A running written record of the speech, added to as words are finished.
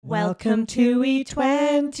Welcome to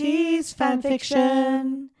E20's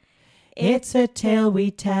fanfiction. It's a tale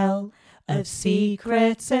we tell of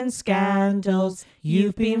secrets and scandals.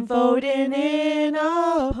 You've been voting in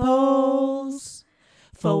our polls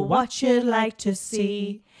for what you'd like to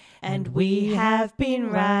see, and we have been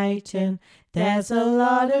writing. There's a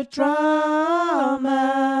lot of drama.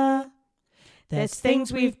 There's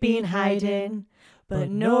things we've been hiding, but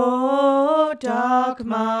no Doc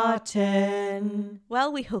Martin.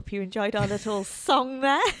 Well, we hope you enjoyed our little song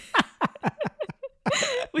there.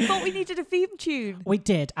 We thought we needed a theme tune. We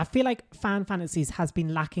did. I feel like Fan Fantasies has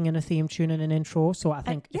been lacking in a theme tune and an intro, so I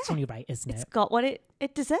think it's only right, isn't it? It's got what it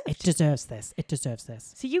deserves. It deserves this. It deserves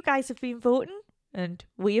this. So you guys have been voting and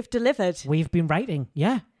we have delivered. We've been writing.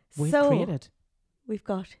 Yeah. We've created. We've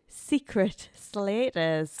got secret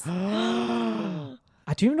slaters.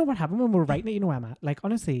 I do know what happened when we were writing it, you know, Emma. Like,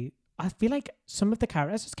 honestly, I feel like some of the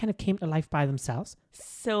characters just kind of came to life by themselves.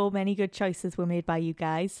 So many good choices were made by you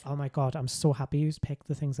guys. Oh my God, I'm so happy you picked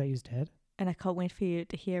the things that you did. And I can't wait for you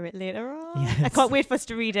to hear it later on. Yes. I can't wait for us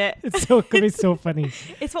to read it. It's so going to be so funny.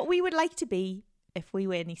 It's what we would like to be if we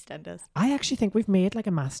were in EastEnders. I actually think we've made like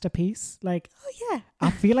a masterpiece. Like, oh yeah. I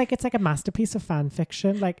feel like it's like a masterpiece of fan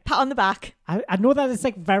fiction. Like, pat on the back. I know that it's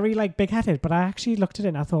like very like big-headed, but I actually looked at it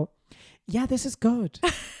and I thought, yeah, this is good.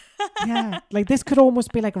 Yeah, like this could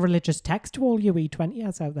almost be like a religious text to all you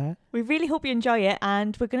E20ers out there. We really hope you enjoy it,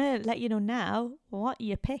 and we're going to let you know now what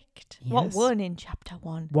you picked. Yes. What won in chapter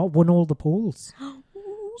 1. What won all the polls?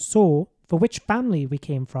 So, for which family we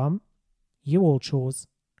came from, you all chose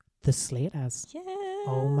the Slaters. Yes.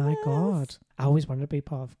 Oh my God. I always wanted to be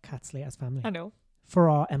part of Cat Slater's family. I know. For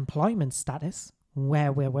our employment status,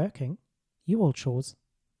 where we're working, you all chose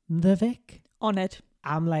the Vic. Honoured.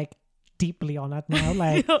 I'm like deeply honoured now.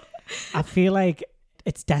 Like, I feel like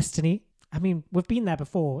it's destiny. I mean, we've been there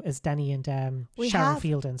before as Denny and Sharon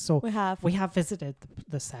Fielden. So we have visited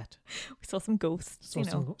the set. We saw some ghosts,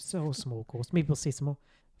 So small ghosts. Maybe we'll see some more.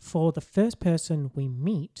 For the first person we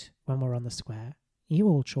meet when we're on the square, you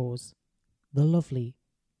all chose the lovely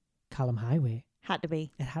Callum Highway. Had to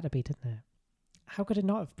be. It had to be, didn't it? How could it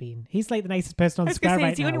not have been? He's like the nicest person on the square right now.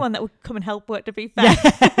 He's the only one that would come and help work, to be fair.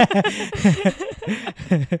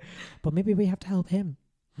 Yeah. But maybe we have to help him.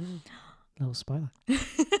 Little spoiler.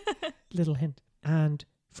 Little hint. And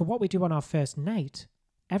for what we do on our first night,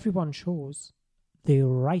 everyone chose the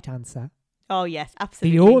right answer. Oh, yes,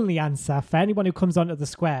 absolutely. The only answer for anyone who comes onto the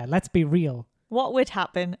square. Let's be real. What would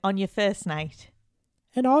happen on your first night?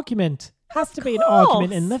 An argument. Has to be an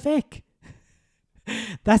argument in the Vic.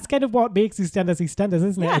 That's kind of what makes EastEnders,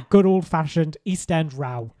 isn't it? A good old-fashioned East End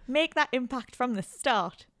row. Make that impact from the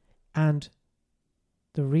start. And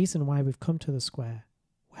the reason why we've come to the square,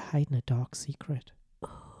 we're hiding a dark secret.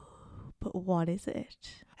 But what is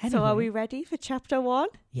it? Anyway, so are we ready for chapter 1?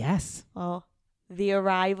 Yes. Oh, the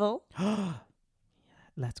arrival.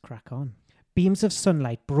 Let's crack on. Beams of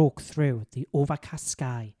sunlight broke through the overcast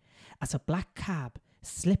sky as a black cab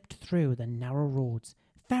slipped through the narrow roads,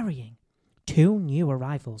 ferrying 2 new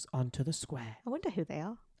arrivals onto the square. I wonder who they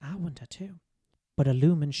are. I wonder too. But a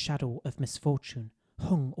looming shadow of misfortune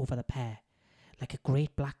hung over the pair, like a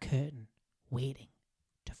great black curtain, waiting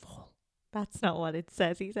to fall. That's not what it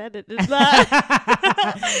says. He said it, is that?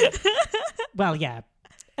 Well, yeah,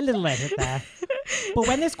 a little edit there. But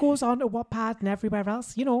when this goes on to Wattpad and everywhere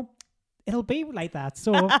else, you know, it'll be like that.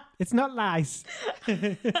 So it's not lies.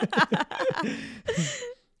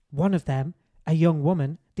 One of them, a young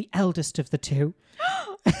woman, the eldest of the 2.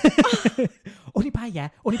 Only by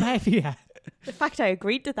a few years. The fact I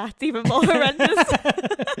agreed to that's even more horrendous.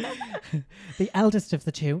 The eldest of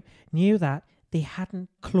the 2 knew that they hadn't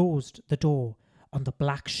closed the door on the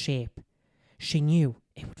black shape. She knew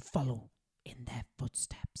it would follow in their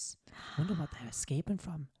footsteps. Wonder what they're escaping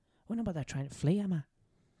from. Wonder what they're trying to flee, Emma.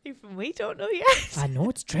 Even we don't know yet. I know,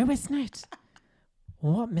 it's true, isn't it?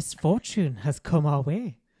 What misfortune has come our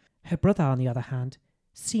way? Her brother, on the other hand,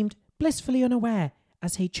 seemed blissfully unaware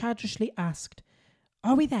as he childishly asked,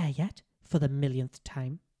 "Are we there yet?" for the millionth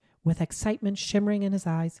time. With excitement shimmering in his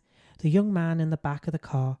eyes, the young man in the back of the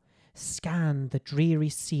car scanned the dreary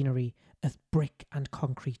scenery of brick and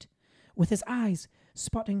concrete, with his eyes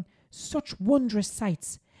spotting such wondrous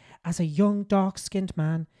sights as a young dark-skinned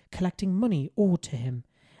man collecting money owed to him,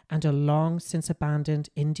 and a long-since-abandoned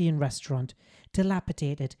Indian restaurant,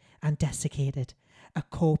 dilapidated and desiccated, a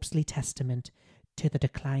corpsely testament to the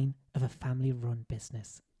decline of a family-run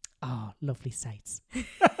business. Ah, lovely sights.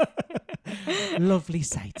 Lovely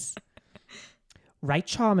sights. Right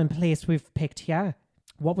charming place we've picked here.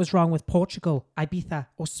 What was wrong with Portugal, Ibiza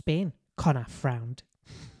or Spain? Connor frowned.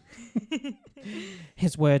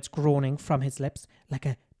 His words groaning from his lips like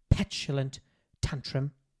a petulant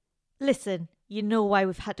tantrum. Listen, you know why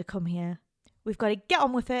we've had to come here. We've got to get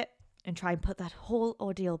on with it and try and put that whole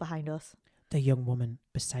ordeal behind us. The young woman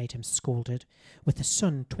beside him scolded, with the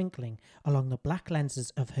sun twinkling along the black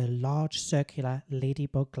lenses of her large circular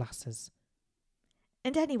ladybug glasses.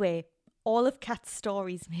 And anyway, all of Kat's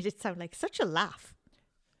stories made it sound like such a laugh.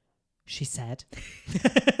 She said.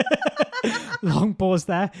 Long pause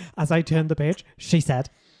there as I turned the page. She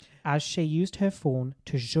said, as she used her phone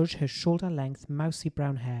to zhuzh her shoulder-length mousy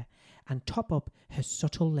brown hair and top up her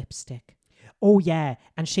subtle lipstick. Oh yeah,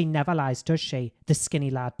 and she never lies, does she? The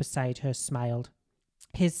skinny lad beside her smiled.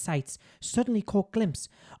 His sights suddenly caught glimpse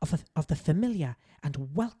of the familiar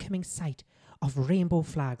and welcoming sight of rainbow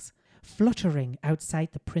flags fluttering outside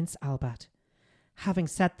the Prince Albert. Having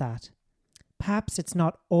said that, perhaps it's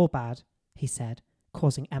not all bad, he said,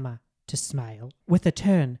 causing Emma to smile. With a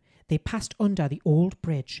turn, they passed under the old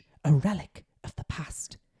bridge, a relic of the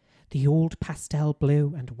past. The old pastel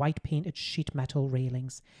blue and white painted sheet metal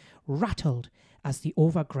railings rattled as the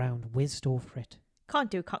overground whizzed over it.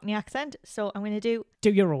 Can't do a Cockney accent, so I'm going to do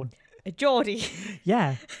your own. a Geordie.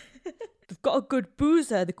 Yeah. They've got a good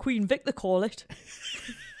boozer, the Queen Vic they call it.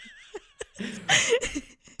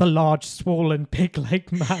 The large, swollen,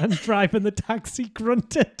 pig-like man driving the taxi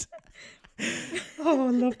grunted. Oh,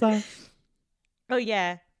 I love that. Oh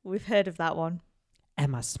yeah, we've heard of that one.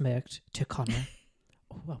 Emma smirked to Connor.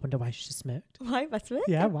 Oh, I wonder why she smirked. Why? That's it?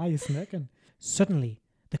 Yeah, why are you smirking? Suddenly,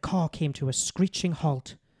 the car came to a screeching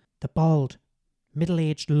halt. The bald,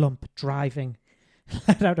 middle-aged lump driving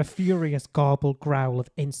let out a furious garbled growl of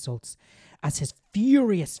insults as his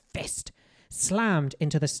furious fist slammed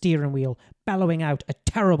into the steering wheel, bellowing out a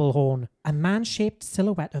terrible horn. A man-shaped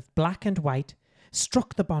silhouette of black and white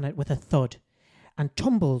struck the bonnet with a thud and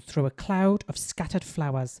tumbled through a cloud of scattered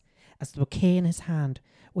flowers as the bouquet in his hand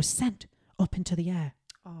was sent up into the air.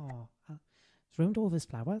 Oh, it's ruined all of his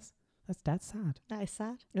flowers. That's dead sad. That is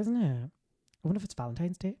sad. Isn't it? I wonder if it's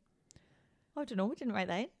Valentine's Day. I don't know, we didn't write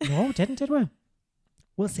that in. No, we didn't, did we?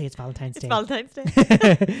 We'll say it's Valentine's It's Day. Valentine's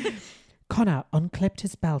Day. Connor unclipped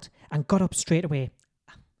his belt and got up straight away.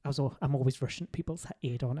 I'm always rushing people's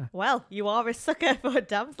aid on her. Well, you are a sucker for a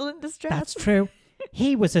damsel in distress. That's true.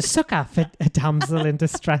 He was a sucker for a damsel in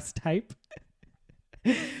distress type.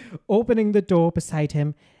 Opening the door beside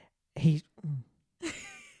him, he...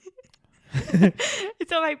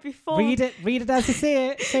 It's all right. Before Read it as you say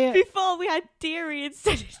it. Say it. Before we had Deary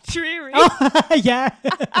instead of Dreary. Oh, yeah.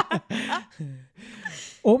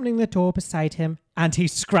 Opening the door beside him, and he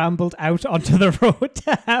scrambled out onto the road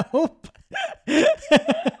to help.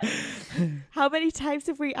 How many times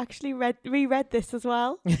have we actually reread this as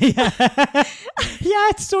well? Yeah,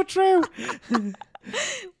 it's so true. And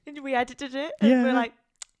we edited it, and Yeah. we're like,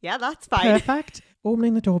 yeah, that's fine. Perfect.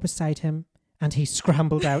 Opening the door beside him, and he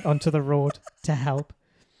scrambled out onto the road to help,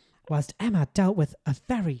 whilst Emma dealt with a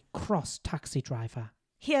very cross taxi driver.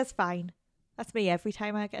 Here's fine. That's me every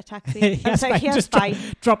time I get a taxi. Yes, I'm like, fine. here's Just fine.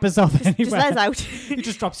 Drop us off anywhere. Just let us out. He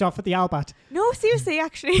just drops you off at the Albert. No, seriously,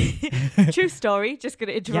 actually. True story. Just going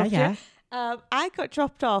to interrupt Yeah. you. I got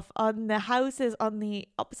dropped off on the houses on the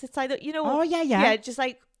opposite side. You know, Oh, yeah. yeah, just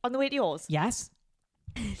like on the way to yours. Yes.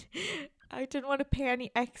 I didn't want to pay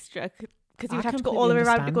any extra because you I would have to go all the way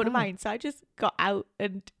completely around to go to understand mine. So I just got out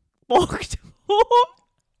and walked home.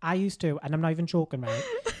 I used to, and I'm not even joking, right?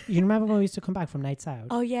 You remember when we used to come back from nights out?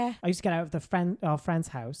 Oh, yeah. I used to get out of our friend's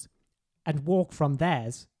house and walk from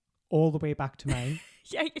theirs all the way back to mine.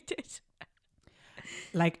 Yeah, you did.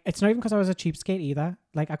 Like, it's not even because I was a cheapskate either.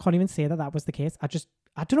 Like, I can't even say that was the case. I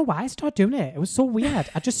don't know why I started doing it. It was so weird.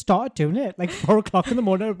 I just started doing it. Like 4 o'clock in the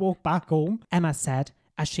morning, I'd walk back home. Emma said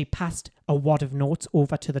as she passed a wad of notes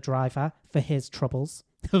over to the driver for his troubles.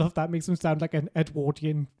 I love that. Makes him sound like an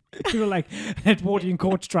Edwardian, like an Edwardian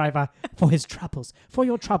coach driver for his troubles. For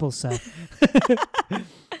your troubles, sir.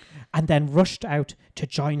 And then rushed out to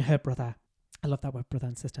join her brother. I love that word, brother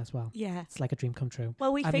and sister as well. Yeah. It's like a dream come true.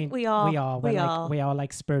 Well, I mean, we are. We are. We We're are. Like, we are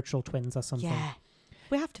like spiritual twins or something. Yeah.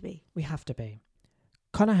 We have to be. We have to be.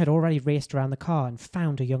 Connor had already raced around the car and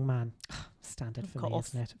found a young man. Standard Of for me, course.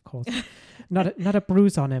 isn't it? Of course. Not a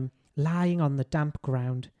bruise on him, lying on the damp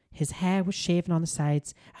ground. His hair was shaven on the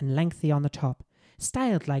sides and lengthy on the top.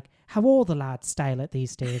 Styled like how all the lads style it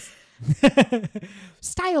these days.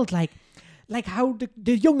 Styled like how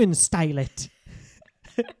the young'uns style it.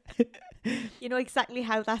 You know exactly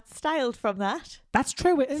how that's styled from that. That's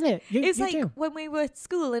true, isn't it? It's you like do. when we were at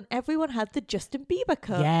school and everyone had the Justin Bieber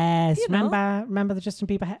cut. Yes, you know? remember the Justin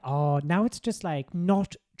Bieber hair? Oh, now it's just like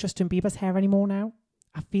not Justin Bieber's hair anymore now.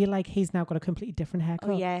 I feel like he's now got a completely different haircut.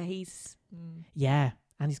 Oh, yeah, he's... Yeah,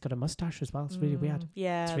 And he's got a mustache as well. It's really weird.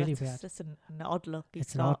 Yeah, It's really weird. It's an odd look.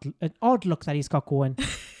 It's an odd look that he's got going.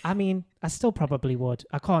 I mean, I still probably would.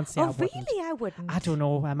 I can't say I Oh, wouldn't. really? I wouldn't. I don't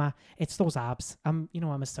know, Emma. It's those abs. I'm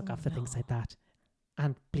a sucker Oh, for things no. like that.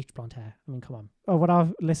 And bleached blonde hair. I mean, come on. Oh, what our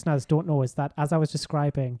listeners don't know is that as I was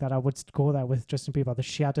describing that I would go there with Justin Bieber, the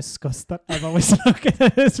sheer disgust that Emma was looking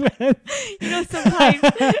at us with. You know, sometimes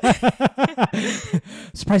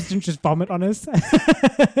Surprised he didn't just vomit on us.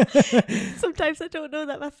 sometimes I don't know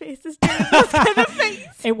that my face is doing those kind of things.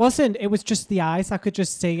 It wasn't. It was just the eyes. I could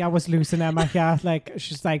just see I was losing Emma here. Like,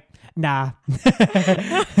 she's like, nah.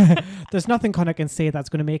 There's nothing Connor can say that's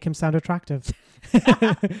going to make him sound attractive.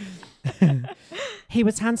 He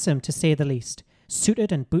was handsome, to say the least,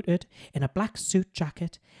 suited and booted in a black suit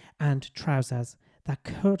jacket and trousers that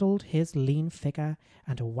cuddled his lean figure,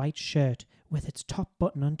 and a white shirt with its top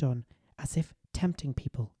button undone, as if tempting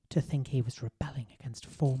people to think he was rebelling against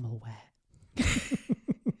formal wear.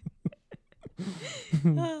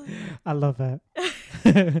 I love it.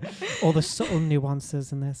 All the subtle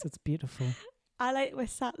nuances in this. It's beautiful. I like we're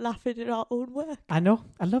sat laughing at our own work. I know.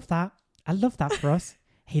 I love that. I love that for us.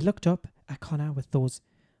 He looked up at Connor with those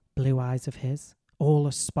blue eyes of his, all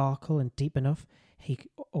a sparkle and deep enough he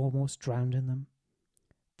almost drowned in them.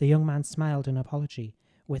 The young man smiled in apology,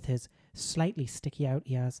 with his slightly sticky out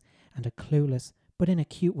ears and a clueless, but in a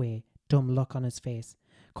cute way, dumb look on his face,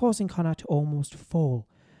 causing Connor to almost fall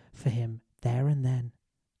for him there and then.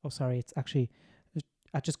 Oh, sorry, it's actually...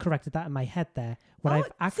 I just corrected that in my head there. What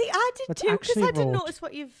I did what's too, because actually I didn't wrote- notice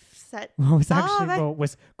what you've said. What I was Ah, actually right. wrote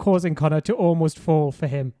was causing Connor to almost fall for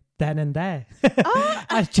him then and there. Oh,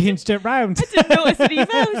 I changed it round. I didn't notice it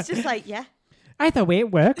either. I was just like, yeah. Either way,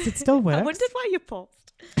 it works. It still I works. wondered why you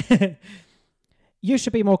paused. You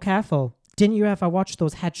should be more careful. Didn't you ever watch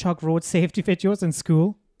those Hedgehog Road safety videos in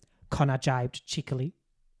school? Connor jibed cheekily.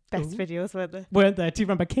 Best Ooh. videos, weren't they? Weren't there? Do you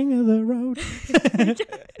remember King of the Road? It's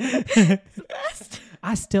the best.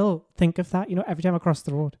 I still think of that, every time I cross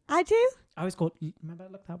the road. I do. I always go, remember,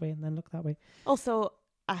 look that way and then look that way. Also,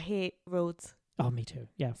 I hate roads. Oh, me too.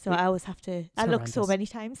 Yeah. So I always have to... I look so horrendous.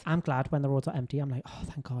 many times. I'm glad when the roads are empty. I'm like, oh,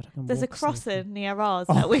 thank God. I can There's a walk safely. crossing near ours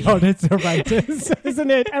Oh, that we... God, it's horrendous, isn't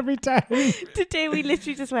it? Every time. Today we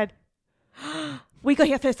literally just went, we got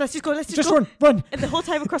here first, let's just go. Just run. And the whole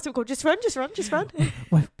time across we go, just run.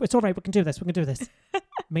 Well, it's all right. We can do this.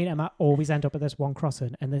 Me and Emma always end up at this one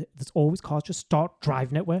crossing, and there's always cars just start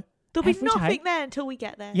driving it with. There'll be Every nothing time. there until we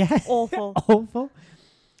get there. Yeah. Awful. Awful.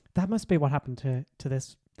 That must be what happened to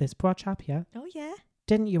this poor chap here. Oh, yeah.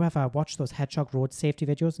 Didn't you ever watch those Hedgehog Road safety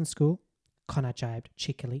videos in school? Connor jibed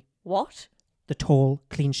cheekily. What? The tall,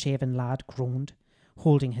 clean-shaven lad groaned,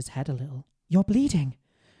 holding his head a little. You're bleeding,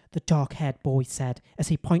 the dark-haired boy said as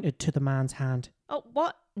he pointed to the man's hand. Oh,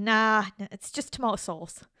 what? Nah, it's just tomato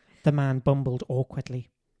sauce. The man bumbled awkwardly.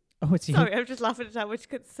 Oh, it's you. Sorry, I'm just laughing at how much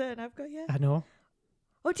concern I've got, yeah. I know.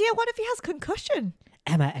 Oh, dear, what if he has concussion?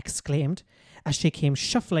 Emma exclaimed as she came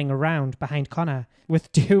shuffling around behind Connor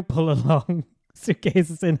with two pull-along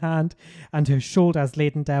suitcases in hand and her shoulders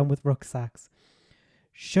laden down with rucksacks.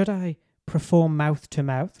 Should I perform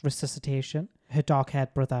mouth-to-mouth resuscitation? Her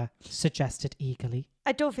dark-haired brother suggested eagerly.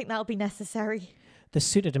 I don't think that'll be necessary. The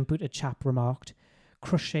suited and booted chap remarked,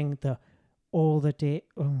 crushing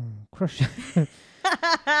crush.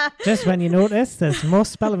 Just when you notice there's more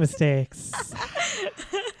spelling mistakes.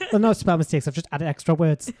 Well, not spell mistakes, I've just added extra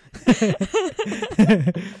words.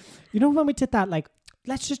 When we did that,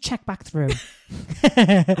 let's just check back through.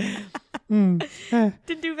 Didn't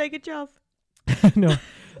do a very good job. No.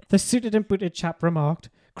 The suited and booted chap remarked,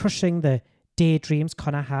 crushing the daydreams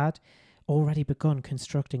Connor had already begun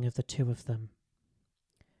constructing of the two of them.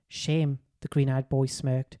 Shame, the green-eyed boy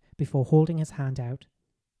smirked before holding his hand out.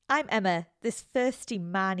 I'm Emma. This thirsty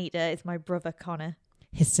man-eater is my brother Connor.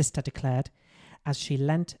 His sister declared, as she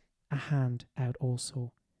leant a hand out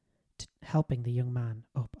also, helping the young man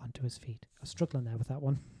up onto his feet. I was struggling there with that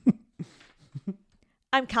one.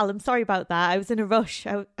 I'm Callum. Sorry about that. I was in a rush.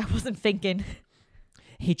 I wasn't thinking.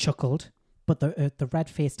 He chuckled, but the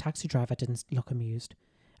red-faced taxi driver didn't look amused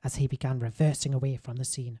as he began reversing away from the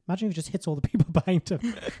scene. Imagine if he just hits all the people behind him.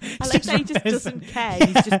 I like that he just doesn't care.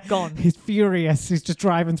 He's just gone. He's furious. He's just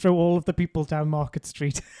driving through all of the people down Market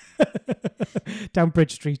Street. Down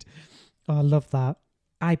Bridge Street. Oh, I love that.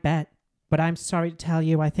 I bet. But I'm sorry to tell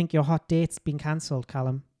you, I think your hot date's been cancelled,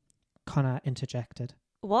 Callum. Connor interjected.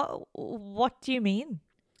 What? What do you mean?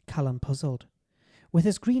 Callum puzzled. With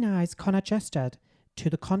his green eyes, Connor gestured to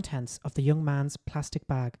the contents of the young man's plastic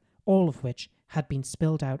bag, all of which had been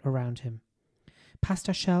spilled out around him.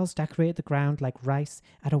 Pasta shells decorated the ground like rice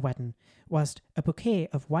at a wedding, whilst a bouquet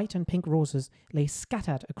of white and pink roses lay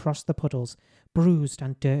scattered across the puddles, bruised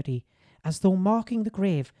and dirty, as though marking the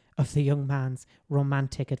grave of the young man's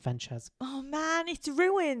romantic adventures. Oh man, it's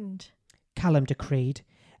ruined. Callum decreed,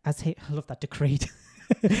 as he... I love that decreed.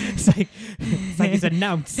 it's like he's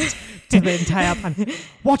announced to the entire pan.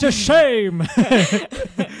 What a shame!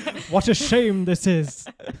 What a shame this is!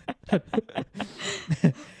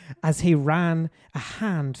 As he ran a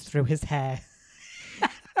hand through his hair.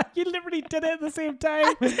 You literally did it at the same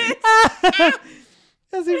time.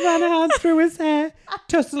 As he ran a hand through his hair,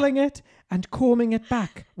 tussling it and combing it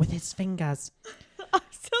back with his fingers. I'm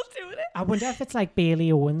still doing it. I wonder if it's like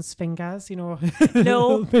Bailey Owens' fingers, you know.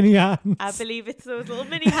 No. Little mini hands. I believe it's those little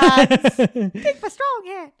mini hands. Big for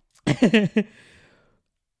strong, yeah.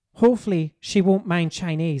 Hopefully she won't mind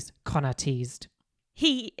Chinese, Connor teased.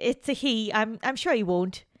 It's a he. I'm sure he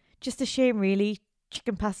won't. Just a shame, really.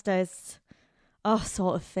 Chicken pasta is...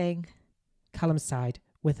 sort of thing. Callum sighed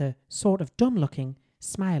with a sort of dumb-looking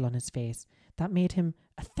smile on his face that made him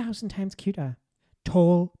 1,000 times cuter.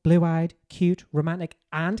 Tall, blue-eyed, cute, romantic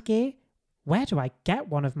and gay? Where do I get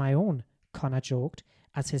one of my own? Connor joked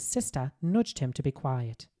as his sister nudged him to be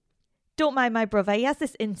quiet. Don't mind my brother. He has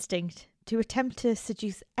this instinct to attempt to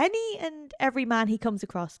seduce any and every man he comes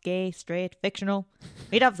across. Gay, straight, fictional.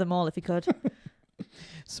 He'd have them all if he could.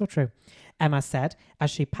 So true. Emma said as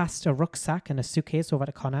she passed a rucksack and a suitcase over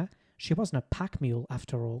to Connor. She wasn't a pack mule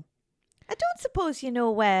after all. I don't suppose you know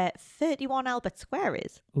where 31 Albert Square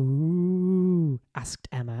is. Ooh, asked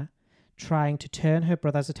Emma, trying to turn her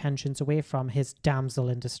brother's attentions away from his damsel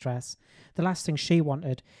in distress. The last thing she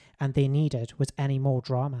wanted and they needed was any more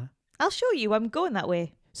drama. I'll show you. I'm going that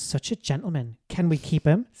way. Such a gentleman. Can we keep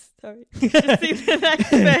him? Sorry. Just see the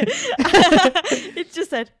next bit. It just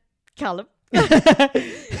said, Callum.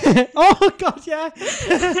 Oh, God, yeah.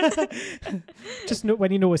 Just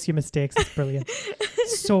when you notice your mistakes, it's brilliant.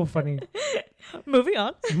 So funny. Moving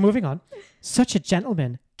on. Such a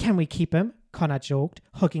gentleman. Can we keep him? Connor joked,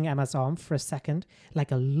 hugging Emma's arm for a second,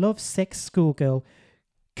 like a lovesick schoolgirl,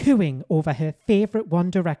 cooing over her favourite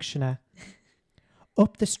One Directioner.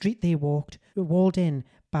 Up the street they walked, walled in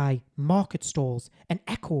by market stalls, an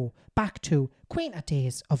echo back to quainter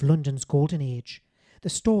days of London's golden age. The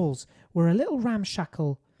stalls were a little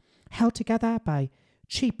ramshackle, held together by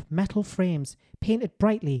cheap metal frames painted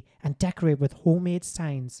brightly and decorated with homemade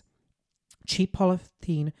signs. Cheap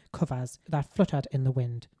polythene covers that fluttered in the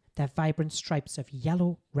wind, their vibrant stripes of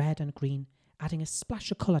yellow, red and green adding a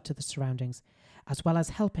splash of colour to the surroundings, as well as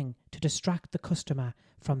helping to distract the customer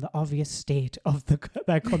from the obvious state of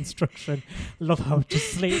their construction. Love how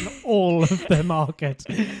just slating all of the market.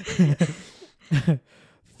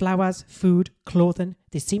 Flowers, food, clothing,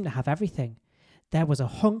 they seem to have everything. There was a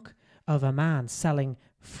hunk of a man selling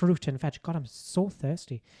fruit and veg. God, I'm so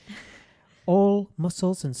thirsty. All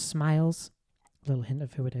muscles and smiles. Little hint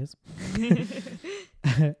of who it is.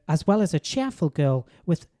 As well as a cheerful girl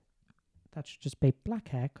with, that should just be black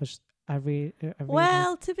hair, because I really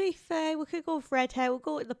well, to be fair, we could go with red hair. We'll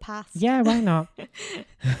go with the past. Yeah, why not?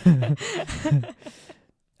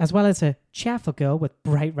 As well as a cheerful girl with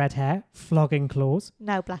bright red hair, flogging clothes.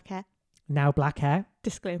 Now black hair.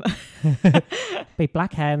 Disclaimer. Be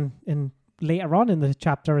black hair in later on in the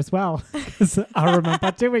chapter as well. Because I remember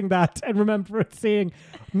doing that and remember it saying,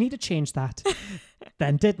 need to change that.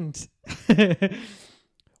 Then didn't.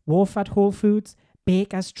 Wharf at Whole Foods,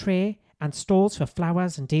 Baker's Tray, and stalls for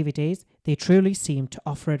flowers and DVDs, they truly seemed to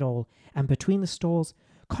offer it all. And between the stalls,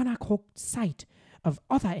 Connor caught sight of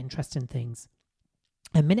other interesting things.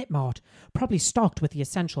 A Minute Mart, probably stocked with the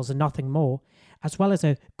essentials and nothing more, as well as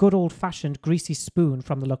a good old-fashioned greasy spoon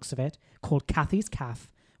from the looks of it, called Kathy's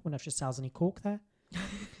Calf. Wonder if she sells any Coke there.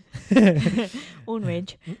 Own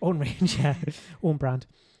range. Own range, yeah. Own brand.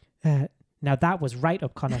 Now that was right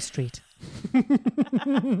up Connor Street.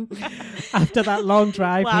 After that long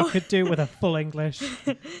drive, Wow. we could do with a full English.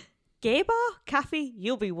 Gay bar? Kathy,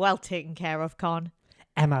 you'll be well taken care of, Con.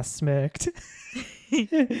 Emma smirked.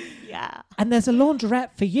 Yeah. And there's a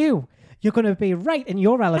laundrette for you. You're going to be right in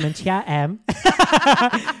your element here, Em.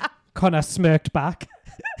 Connor smirked back.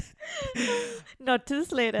 Nod to the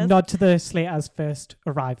Slaters. Nod to the Slaters' first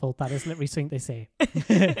arrival. That is literally something they say.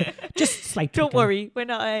 Just slight Don't tweaking. worry, we're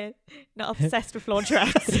not obsessed with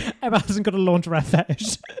laundrettes. Emma hasn't got a laundrette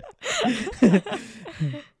fetish.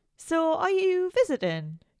 So, are you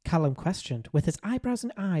visiting? Callum questioned, with his eyebrows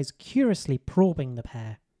and eyes curiously probing the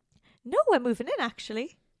pair. No, we're moving in,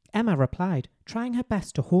 actually. Emma replied, trying her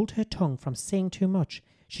best to hold her tongue from saying too much.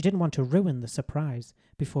 She didn't want to ruin the surprise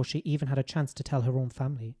before she even had a chance to tell her own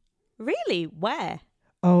family. Really? Where?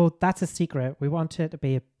 Oh, that's a secret. We want it to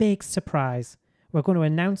be a big surprise. We're going to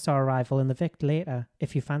announce our arrival in the Vic later,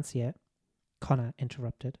 if you fancy it. Connor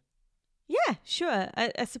interrupted. Yeah, sure.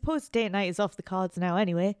 I suppose date night is off the cards now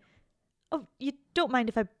anyway. Oh, you don't mind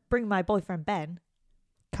if I bring my boyfriend Ben?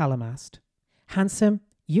 Callum asked. Handsome,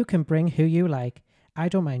 you can bring who you like. I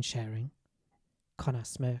don't mind sharing. Connor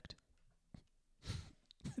smirked.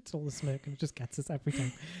 It's all the smirking. It just gets us every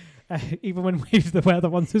time. Even when we're the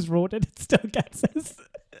ones who's wrote it, it still gets us.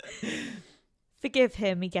 Forgive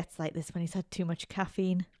him, he gets like this when he's had too much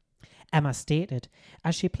caffeine. Emma stated,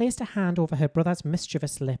 as she placed a hand over her brother's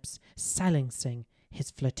mischievous lips, silencing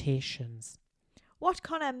his flirtations. What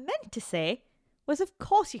Connor meant to say was, of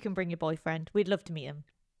course you can bring your boyfriend. We'd love to meet him.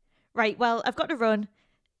 Right, well, I've got to run.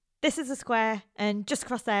 This is a square, and just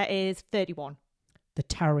across there is 31. The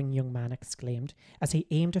towering young man exclaimed as he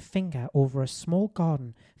aimed a finger over a small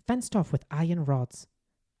garden fenced off with iron rods.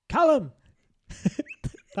 Callum!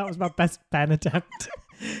 That was my best Ben attempt.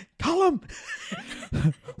 Callum!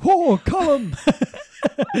 Whoa, Callum!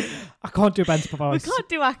 I can't do Ben's voice. We can't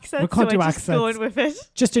do accents. We can't do just accents. going with it.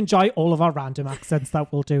 Just enjoy all of our random accents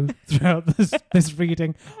that we'll do throughout this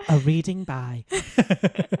reading. A reading by.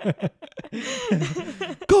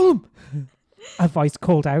 Callum! A voice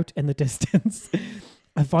called out in the distance.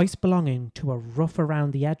 A voice belonging to a rough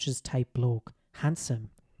around the edges type bloke,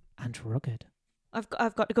 handsome and rugged. I've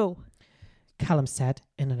got to go. Callum said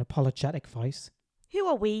in an apologetic voice. Who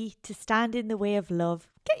are we to stand in the way of love?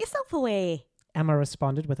 Get yourself away. Emma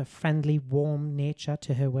responded with a friendly, warm nature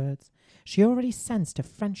to her words. She already sensed a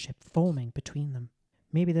friendship forming between them.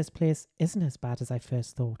 Maybe this place isn't as bad as I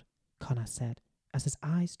first thought, Connor said, as his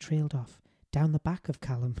eyes trailed off down the back of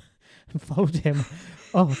Callum and followed him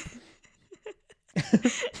up.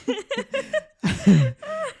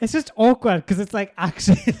 It's just awkward because it's like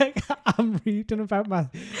actually like I'm reading about my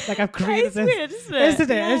I've created this. Weird,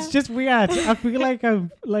 isn't it? Yeah. It's just weird. I feel like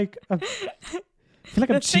I'm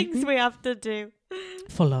the cheating things we have to do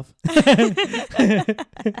for love.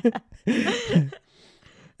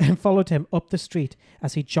 And followed him up the street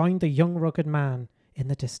as he joined the young rugged man in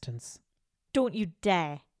the distance. Don't you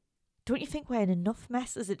dare. Don't you think we're in enough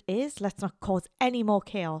mess as it is? Let's not cause any more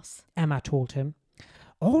chaos. Emma told him.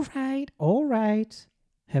 All right,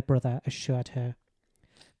 her brother assured her.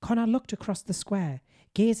 Connor looked across the square,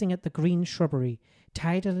 gazing at the green shrubbery,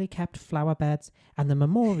 tidily kept flower beds, and the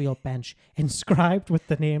memorial bench inscribed with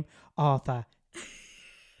the name Arthur.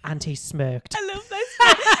 And he smirked. I love this.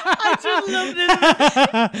 I just love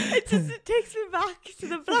this. It takes me back to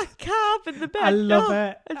the black cab and the bed. I love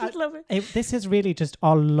it. I just love it. This is really just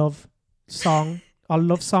our love song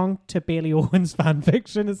to Bailey Owens fan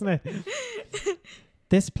fiction, isn't it?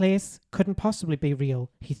 This place couldn't possibly be real,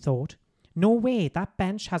 he thought. No way, that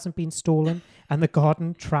bench hasn't been stolen and the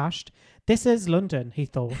garden trashed. This is London, he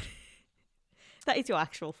thought. That is your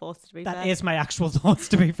actual thoughts, to be fair. That is my actual thoughts,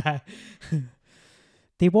 to be fair.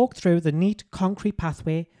 They walked through the neat concrete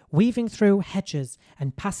pathway, weaving through hedges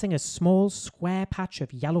and passing a small square patch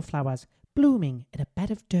of yellow flowers blooming in a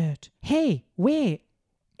bed of dirt. Hey, wait,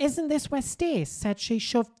 isn't this where Stace said she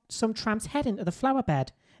shoved some tramp's head into the flower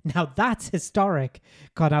bed? Now that's historic,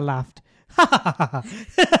 Connor laughed.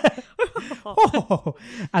 Oh,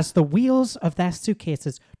 as the wheels of their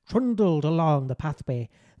suitcases trundled along the pathway,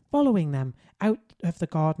 following them out of the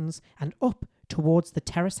gardens and up towards the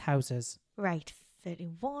terrace houses. Right,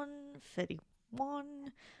 31.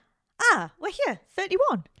 Ah, we're here,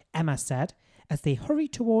 31. Emma said, as they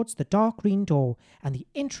hurried towards the dark green door and the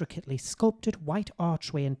intricately sculpted white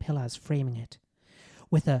archway and pillars framing it.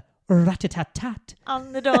 With a rat-a-tat-tat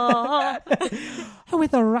on the door.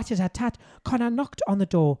 With a rat-a-tat-tat, Connor knocked on the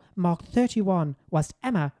door, marked 31, whilst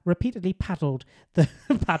Emma repeatedly paddled the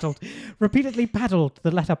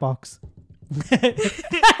letterbox.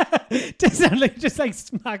 just like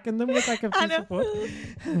smacking them with like a piece of wood.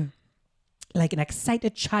 Like an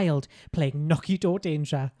excited child playing knocky door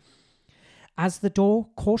danger. As the door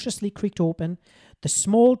cautiously creaked open, the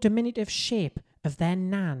small diminutive shape of their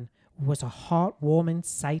Nan was a heart-warming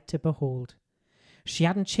sight to behold. She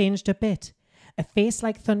hadn't changed a bit. A face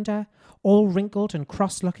like thunder, all wrinkled and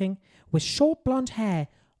cross-looking, with short blonde hair,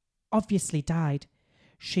 obviously dyed.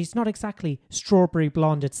 She's not exactly strawberry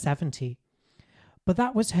blonde at 70. But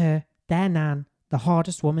that was her, their Nan, the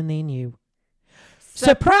hardest woman they knew.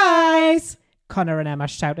 Surprise! Connor and Emma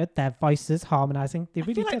shouted, their voices harmonising. They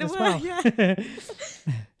really did as well. Yeah.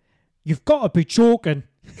 You've got to be joking.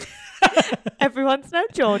 Everyone's now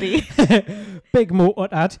Geordie. Big Mo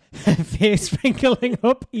uttered, her face wrinkling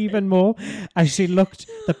up even more as she looked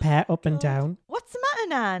the pair up and down. What's the matter,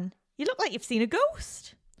 Nan? You look like you've seen a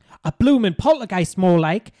ghost. A bloomin' poltergeist, more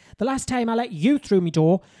like. The last time I let you through me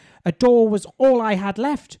door, a door was all I had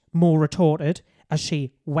left, Mo retorted as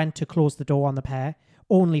she went to close the door on the pair,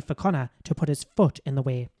 only for Connor to put his foot in the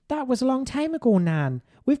way. That was a long time ago, Nan.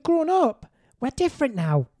 We've grown up. We're different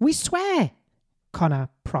now. We swear, Connor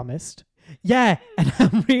promised. Yeah, and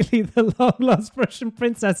I'm really the long-lost Russian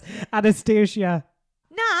princess, Anastasia.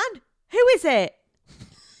 Nan, who is it?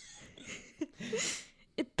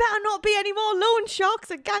 It better not be any more loan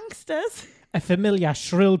sharks or gangsters. A familiar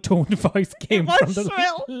shrill-toned voice came from the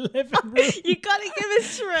shrill? living room. You gotta give it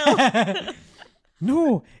shrill.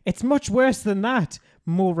 No, it's much worse than that,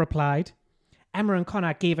 Mo replied. Emma and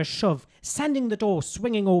Connor gave a shove, sending the door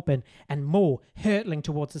swinging open and Mo hurtling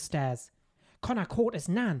towards the stairs. Connor caught his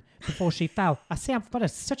Nan before she fell. I say I've got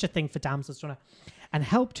such a thing for damsels, don't I? And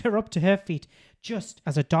helped her up to her feet just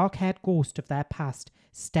as a dark-haired ghost of their past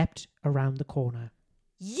stepped around the corner.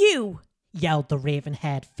 You! Yelled the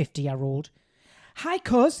raven-haired 50-year-old. Hi,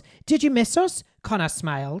 cuz. Did you miss us? Connor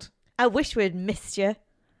smiled. I wish we'd missed you.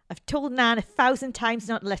 I've told Nan 1,000 times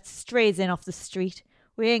not to let strays in off the street.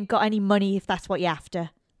 We ain't got any money if that's what you're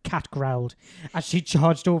after. Cat growled as she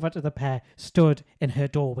charged over to the pair, stood in her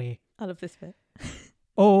doorway. I love this bit.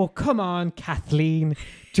 Oh, come on, Kathleen.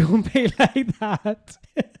 Don't be like that.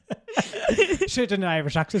 Should have done an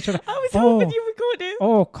Irish accent, should I? I was hoping you were going to.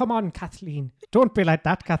 Oh, come on, Kathleen. Don't be like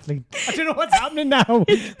that, Kathleen. I don't know what's happening now.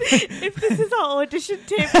 If this is our audition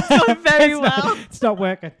tape, it's going very well. It's not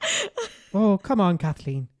working. Oh, come on,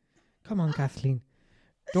 Kathleen. Come on, Kathleen.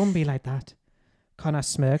 Don't be like that. Connor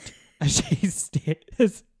smirked as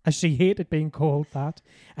she hated being called that,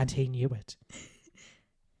 and he knew it.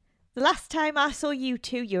 The last time I saw you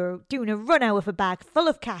two, you were doing a run out with a bag full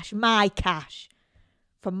of cash, my cash,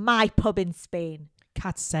 from my pub in Spain.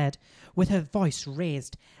 Kat said, with her voice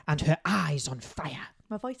raised and her eyes on fire.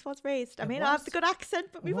 My voice was raised. I mean, I have the good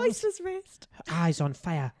accent, but my voice was raised. Her eyes on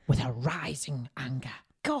fire with a rising anger.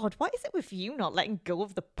 God, what is it with you not letting go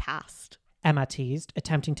of the past? Emma teased,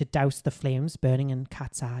 attempting to douse the flames burning in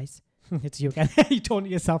Kat's eyes. It's you again. You're talking to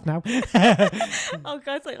yourself now. Oh,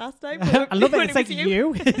 God, it's like last time. I love it. It's like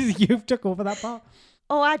you. You've took over that part.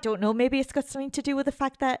 Oh, I don't know. Maybe it's got something to do with the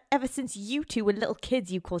fact that ever since you two were little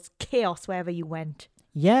kids, you caused chaos wherever you went.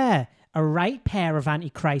 Yeah, a right pair of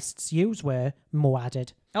antichrists yous were, Mo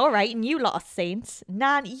added. All right, and you lot of saints.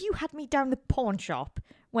 Nan, you had me down the pawn shop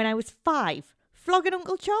when I was 5, flogging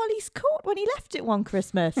Uncle Charlie's coat when he left it one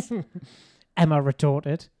Christmas. Emma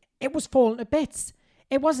retorted. It was falling to bits.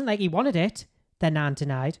 It wasn't like he wanted it, their Nan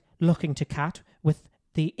denied, looking to Kat with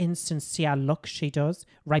the insincere look she does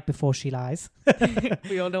right before she lies.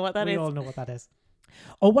 We all know what that is. We all know what that is.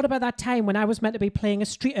 Or what about that time when I was meant to be playing a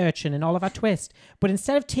street urchin in Oliver Twist, but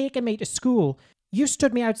instead of taking me to school, you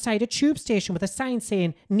stood me outside a tube station with a sign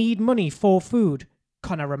saying, "Need money for food,"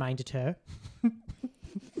 Connor reminded her.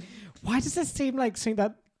 Why does this seem like something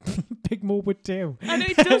that Big Mo would do? I know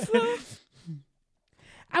it does though.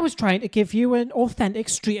 I was trying to give you an authentic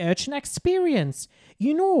street urchin experience.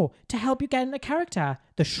 You know, to help you get into character,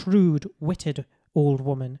 the shrewd-witted old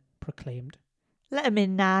woman proclaimed. Let them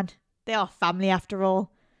in, Nan. They are family after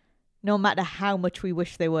all. No matter how much we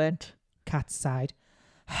wish they weren't. Kat sighed.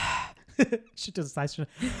 She does a sigh.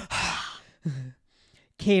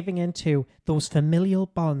 Caving into those familial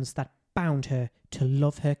bonds that bound her to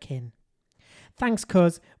love her kin. Thanks,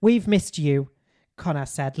 cuz. We've missed you, Connor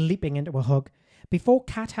said, leaping into a hug. Before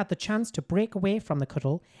Kat had the chance to break away from the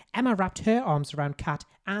cuddle, Emma wrapped her arms around Kat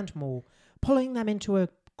and Mo, pulling them into a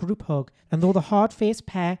group hug, and though the hard-faced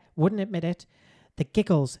pair wouldn't admit it, the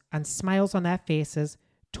giggles and smiles on their faces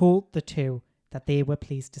told the two that they were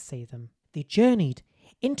pleased to see them. They journeyed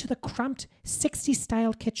into the cramped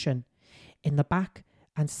 60s-style kitchen in the back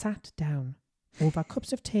and sat down. Over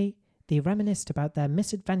cups of tea, they reminisced about their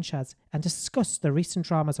misadventures and discussed the recent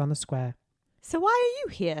dramas on the square. So why are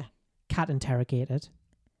you here? Kat interrogated.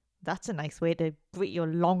 That's a nice way to greet your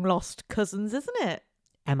long-lost cousins, isn't it?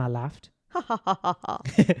 Emma laughed. Ha ha ha ha ha.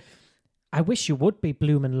 I wish you would be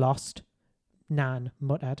bloomin' lost, Nan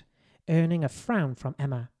muttered, earning a frown from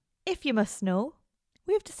Emma. If you must know,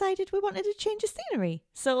 we've decided we wanted to change of scenery,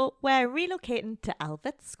 so we're relocating to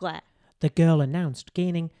Albert Square. The girl announced,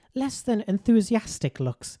 gaining less than enthusiastic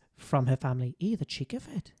looks from her family. The cheek of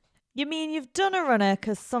it. You mean you've done a runner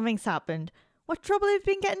because something's happened? What trouble have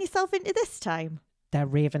you been getting yourself into this time? Their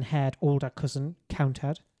raven-haired older cousin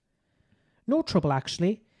countered. No trouble,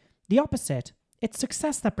 actually. The opposite. It's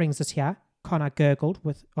success that brings us here, Connor gurgled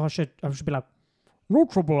with... I should be like, no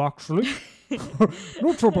trouble, actually.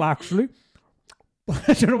 No trouble, actually.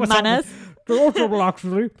 I don't know what's Manners. No trouble,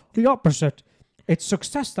 actually. The opposite. It's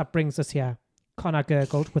success that brings us here, Connor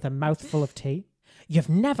gurgled with a mouthful of tea. You've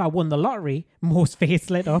never won the lottery. Mo's face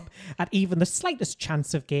lit up at even the slightest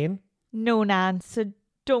chance of gain. No, Nan, so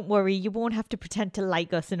don't worry, you won't have to pretend to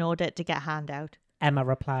like us in order to get a handout. Emma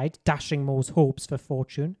replied, dashing Mo's hopes for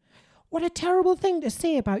fortune. What a terrible thing to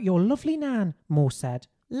say about your lovely Nan, Mo said.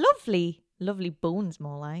 Lovely. Lovely bones,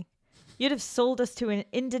 more like. You'd have sold us to an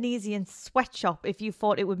Indonesian sweatshop if you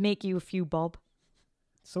thought it would make you a few bob.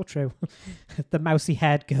 So true. The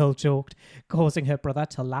mousy-haired girl joked, causing her brother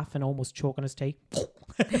to laugh and almost choke on his tea.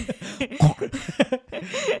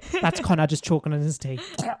 That's Connor just choking on his tea.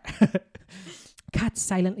 Kat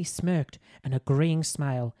silently smirked an agreeing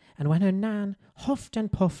smile, and when her Nan huffed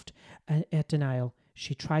and puffed at denial,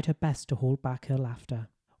 she tried her best to hold back her laughter.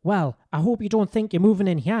 Well, I hope you don't think you're moving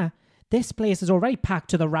in here. This place is already packed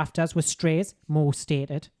to the rafters with strays, Mo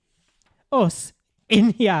stated. Us?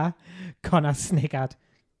 In here? Connor sniggered.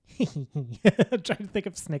 Trying to think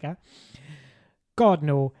of snigger. God,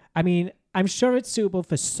 no. I mean, I'm sure it's suitable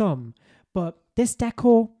for some, but this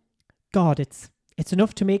decor, God, it's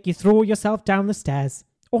enough to make you throw yourself down the stairs.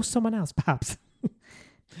 Or someone else, perhaps.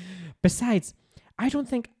 Besides, I don't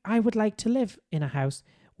think I would like to live in a house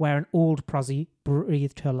where an old prosy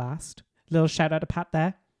breathed her last. Little shout out to Pat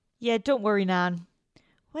there. Yeah, don't worry, Nan.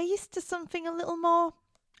 We're used to something a little more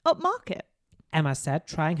upmarket. Emma said,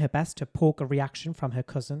 trying her best to poke a reaction from her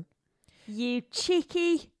cousin. You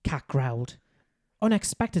cheeky. Kat growled.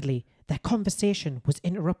 Unexpectedly, their conversation was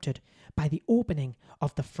interrupted by the opening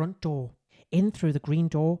of the front door. In through the green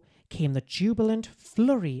door came the jubilant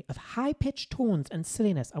flurry of high-pitched tones and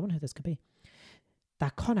silliness. I wonder who this could be.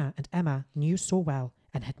 That Connor and Emma knew so well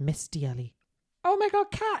and had missed dearly. Oh my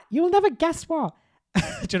God, Kat, you'll never guess what.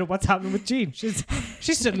 Do you know what's happening with Jean? She's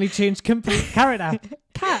suddenly changed complete character.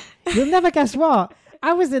 Kat, you'll never guess what.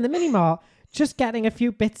 I was in the mini-mart just getting a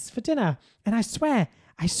few bits for dinner, and I swear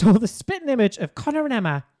I saw the spitting image of Connor and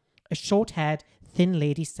Emma, a short-haired, thin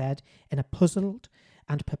lady said in a puzzled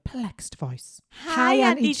and perplexed voice. Hi,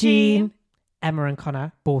 Auntie Jean. Emma and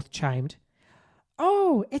Connor both chimed.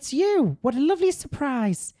 Oh, it's you. What a lovely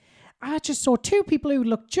surprise. I just saw two people who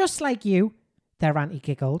look just like you. Their auntie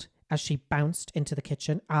giggled as she bounced into the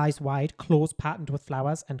kitchen, eyes wide, clothes patterned with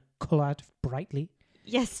flowers and coloured brightly.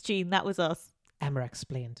 Yes, Jean, that was us. Emma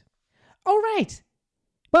explained. All right.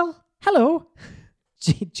 Well, hello.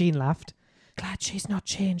 Jean laughed. Glad she's not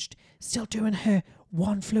changed. Still doing her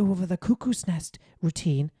one flew over the cuckoo's nest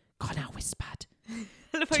routine. Connor whispered.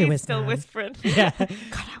 To his still Nan. Whispering. Yeah.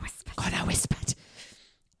 Connor whispered. Connor whispered.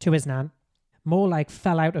 To his Nan. More like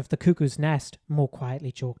fell out of the cuckoo's nest, Mo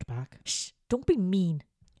quietly joked back. Shh, don't be mean,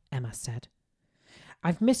 Emma said.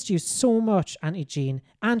 I've missed you so much, Auntie Jean,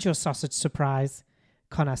 and your sausage surprise,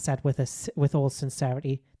 Connor said with all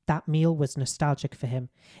sincerity. That meal was nostalgic for him.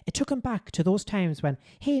 It took him back to those times when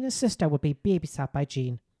he and his sister would be babysat by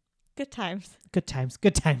Jean. Good times. Good times.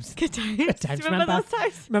 Good times. Good times. Good times. Remember those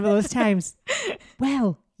times? Remember those times?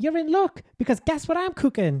 Well, you're in luck, because guess what I'm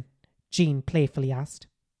cooking? Jean playfully asked.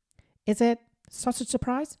 Is it sausage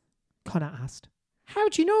surprise? Connor asked.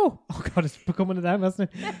 How'd you know? Oh God, it's become one of them, hasn't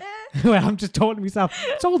it? Well, I'm just talking to myself.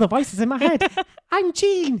 It's all the voices in my head. I'm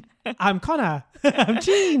Jean. I'm Connor. I'm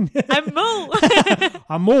Jean. I'm Mo.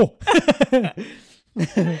 I'm Mo.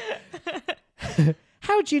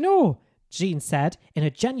 How'd you know? Jean said in a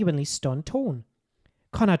genuinely stunned tone.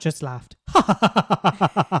 Connor just laughed.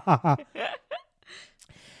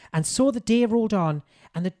 And so the day rolled on,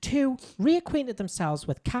 and the two reacquainted themselves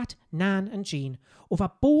with Kat, Nan and Jean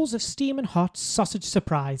over bowls of steaming hot sausage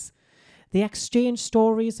surprise. They exchanged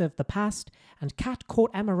stories of the past, and Kat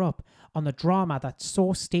caught Emma up on the drama that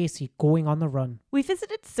saw Stacey going on the run. We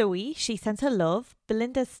visited Zoe. She sent her love.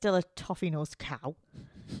 Belinda's still a toffee-nosed cow.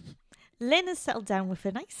 Lynn has settled down with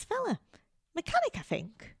a nice fella. Mechanic, I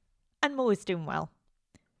think. And Mo is doing well.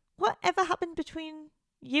 Whatever happened between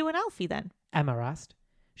you and Alfie then? Emma asked.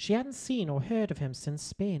 She hadn't seen or heard of him since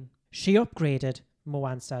Spain. She upgraded, Mo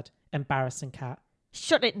answered, embarrassing Kat.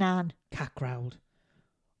 Shut it, Nan. Kat growled.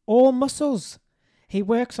 All muscles. He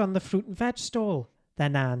works on the fruit and veg stall, their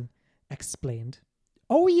Nan explained.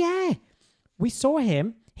 Oh, yeah. We saw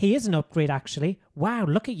him. He is an upgrade, actually. Wow,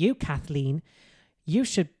 look at you, Kathleen. You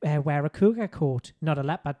should wear a cougar coat, not a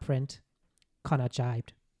leopard print. Connor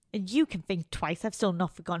jibed. And you can think twice. I've still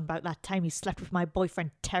not forgotten about that time you slept with my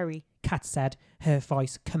boyfriend, Terry. Kat said, her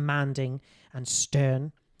voice commanding and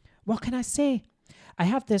stern. What can I say? I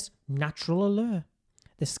have this natural allure,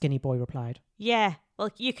 the skinny boy replied. Yeah, well,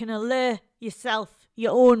 you can allure yourself,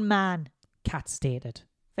 your own man. Kat stated.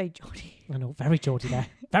 Very Geordie. I know, very Geordie there.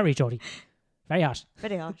 Very Geordie. Very harsh.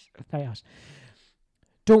 Very harsh. Very harsh.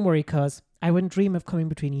 Don't worry, cuz. I wouldn't dream of coming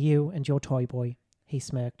between you and your toy boy, he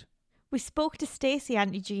smirked. We spoke to Stacey,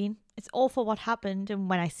 Auntie Jean. It's awful what happened, and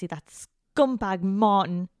when I see that scumbag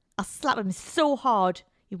Martin, I'll slap him so hard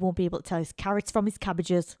he won't be able to tell his carrots from his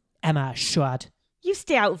cabbages. Emma assured. You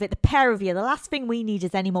stay out of it, the pair of you. The last thing we need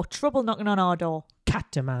is any more trouble knocking on our door. Kat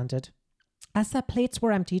demanded. As their plates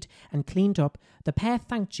were emptied and cleaned up, the pair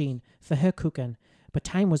thanked Jean for her cooking, but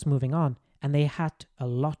time was moving on and they had a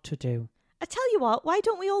lot to do. I tell you what, why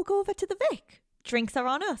don't we all go over to the Vic? Drinks are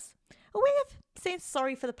on us. A way of saying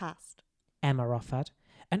sorry for the past. Emma offered,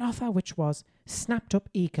 an offer which was snapped up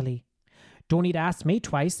eagerly. Don't need to ask me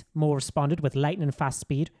twice, Mo responded with lightning fast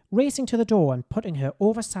speed, racing to the door and putting her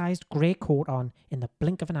oversized grey coat on in the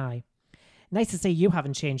blink of an eye. Nice to see you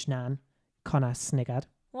haven't changed, Nan, Connor sniggered.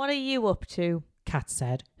 What are you up to? Kat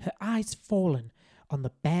said, her eyes fallen on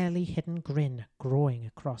the barely hidden grin growing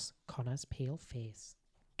across Connor's pale face.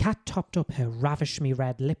 Kat topped up her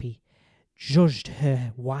ravish-me-red lippy, judged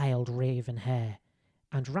her wild raven hair,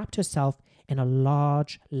 and wrapped herself in a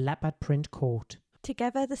large leopard print coat.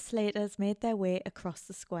 Together the Slaters made their way across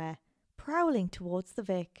the square, prowling towards the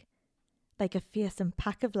Vic, like a fearsome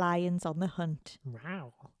pack of lions on the hunt.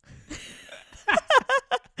 Wow.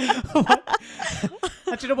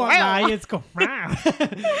 I don't know what lions go. Wow.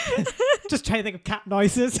 Just trying to think of cat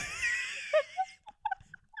noises.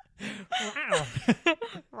 Wow.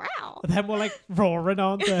 Wow. And then we're like roaring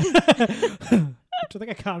on the... I don't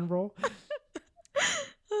think I can roar.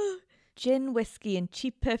 Gin, whiskey and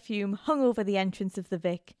cheap perfume hung over the entrance of the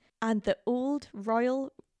Vic, and the old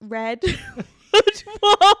royal red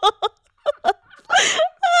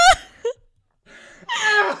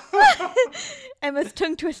Emma's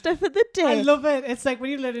tongue twister for the day. I love it. It's like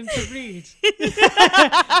when you learn to read.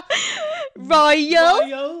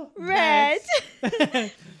 Royal red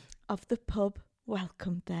of the pub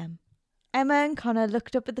welcomed them. Emma and Connor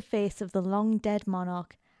looked up at the face of the long dead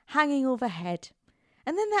monarch hanging overhead,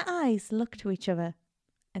 and then their eyes looked to each other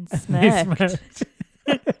and smirked.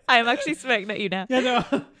 I am actually smirking at you now. Yeah,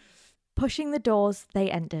 no. Pushing the doors, they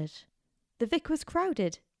entered. The Vic was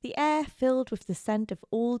crowded, the air filled with the scent of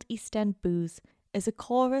old East End booze, as a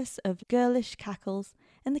chorus of girlish cackles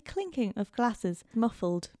and the clinking of glasses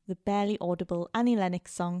muffled the barely audible Annie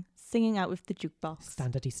Lennox song singing out of the jukebox.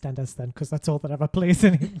 Standard EastEnders then, because that's all that ever plays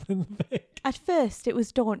in England. At first it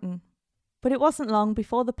was daunting, but it wasn't long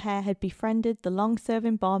before the pair had befriended the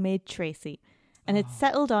long-serving barmaid Tracy and had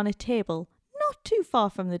settled on a table not too far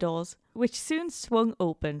from the doors, which soon swung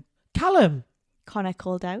open. Callum! Connor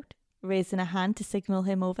called out, raising a hand to signal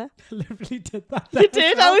him over. I literally did that. You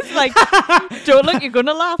did? I was like, don't look, you're going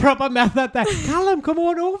to laugh. Proper method there. Callum, come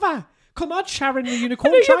on over. Come on, Sharon, the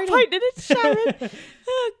unicorn You're China. pointing at Sharon.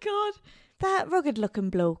 Oh, God. That rugged-looking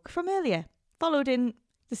bloke from earlier followed in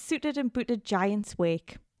the suited and booted giant's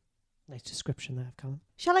wake. Nice description there, Callum.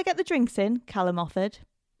 Shall I get the drinks in? Callum offered.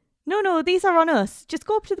 No, these are on us. Just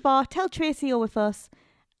go up to the bar, tell Tracy you're with us,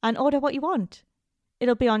 and order what you want.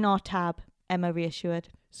 It'll be on our tab, Emma reassured.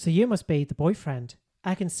 So you must be the boyfriend.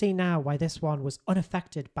 I can see now why this one was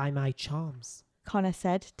unaffected by my charms. Connor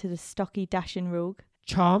said to the stocky, dashing rogue.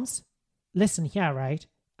 Charms? Listen here, right?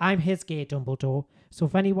 I'm his gay Dumbledore, so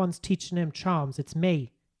if anyone's teaching him charms, it's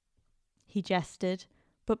me. He jested,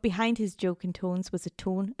 but behind his joking tones was a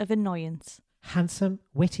tone of annoyance. Handsome,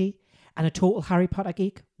 witty, and a total Harry Potter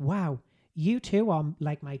geek. Wow, you two are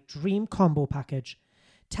like my dream combo package.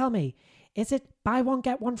 Tell me, is it buy one,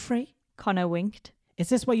 get one free? Connor winked. Is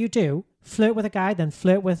this what you do? Flirt with a guy, then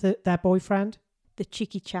flirt with their boyfriend? The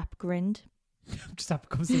cheeky chap grinned. I'm just having a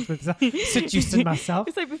conversation with myself, seducing myself.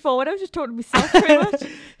 It's like before when I was just talking to myself pretty much.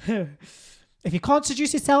 If you can't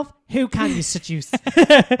seduce yourself, who can you seduce?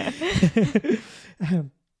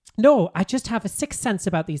 No, I just have a sixth sense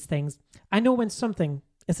about these things. I know when something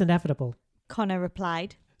is inevitable. Connor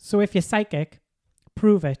replied. So if you're psychic,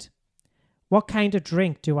 prove it. What kind of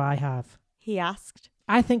drink do I have? He asked.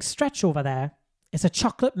 I think Stretch over there is a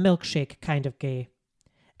chocolate milkshake kind of gay.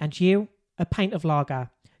 And you, a pint of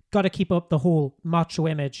lager. Got to keep up the whole macho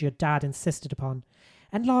image your dad insisted upon.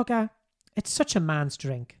 And lager, it's such a man's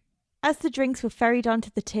drink. As the drinks were ferried onto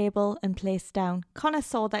the table and placed down, Connor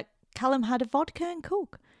saw that Callum had a vodka and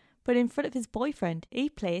coke, but in front of his boyfriend, he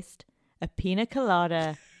placed a pina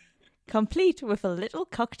colada, complete with a little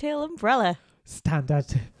cocktail umbrella. Standard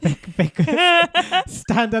Vic.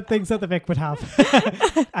 Standard things that the Vic would have.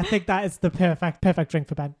 I think that is the perfect drink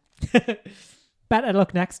for Ben. Better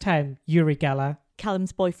luck next time, Uri Geller.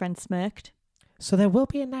 Callum's boyfriend smirked. So there will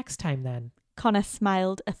be a next time then. Connor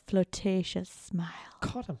smiled a flirtatious smile.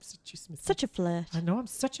 God, I'm seducing myself. Such a flirt. I know, I'm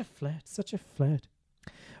such a flirt.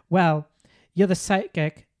 Well, you're the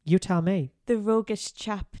psychic. You tell me. The roguish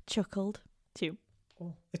chap chuckled too.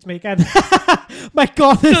 Oh, it's me again. My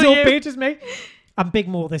God, this whole you. page is me. I'm Big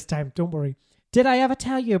Mo this time, don't worry. Did I ever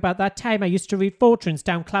tell you about that time I used to read fortunes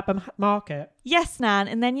down Clapham Market? Yes, Nan,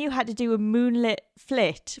 and then you had to do a moonlit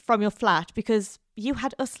flit from your flat because you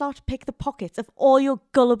had us lot pick the pockets of all your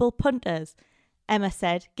gullible punters, Emma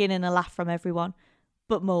said, gaining a laugh from everyone.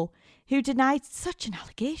 But Mo, who denied such an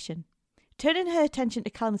allegation. Turning her attention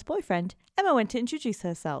to Callum's boyfriend, Emma went to introduce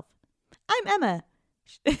herself. I'm Emma.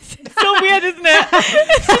 It's so weird, isn't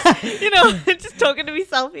it? Just talking to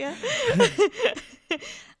myself here.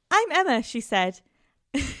 I'm Emma, she said.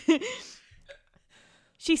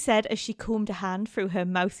 She said as she combed a hand through her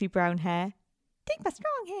mousy brown hair. Take my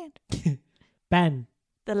strong hand. Ben.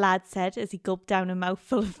 The lad said as he gulped down a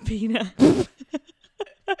mouthful of peanut.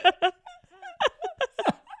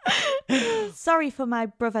 Sorry for my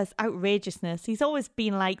brother's outrageousness. He's always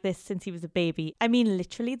been like this since he was a baby. I mean,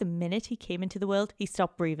 literally the minute he came into the world, he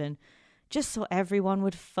stopped breathing. Just so everyone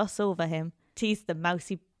would fuss over him. Teased the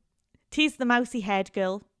mousy haired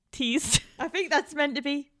girl. Teased. I think that's meant to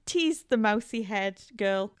be. Teased the mousy haired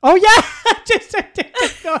girl. Oh, yeah. Just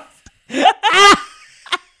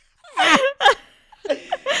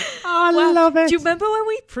I love it. Do you remember when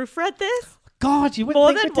we proofread this? God, you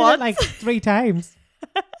wouldn't think we did it like 3 times.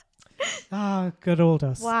 Oh, good old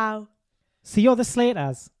us. Wow. So you're the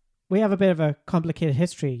Slaters. We have a bit of a complicated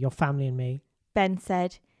history, your family and me. Ben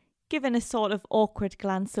said, giving a sort of awkward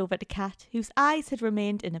glance over to Kat, whose eyes had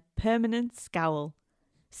remained in a permanent scowl.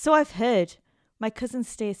 So I've heard. My cousin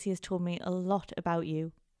Stacey has told me a lot about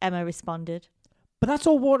you, Emma responded. But that's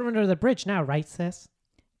all water under the bridge now, right, sis?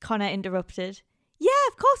 Connor interrupted. Yeah,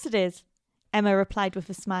 of course it is, Emma replied with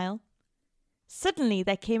a smile. Suddenly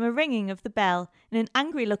there came a ringing of the bell and an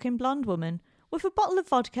angry-looking blonde woman with a bottle of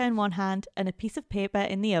vodka in one hand and a piece of paper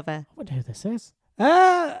in the other. I wonder who this is.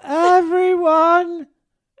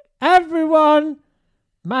 Everyone,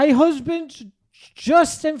 my husband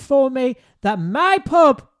just informed me that my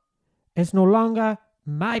pub is no longer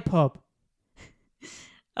my pub.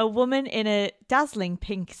 A woman in a dazzling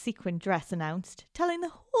pink sequin dress announced, telling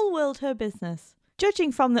the whole world her business.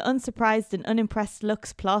 Judging from the unsurprised and unimpressed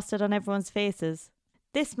looks plastered on everyone's faces,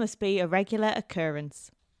 this must be a regular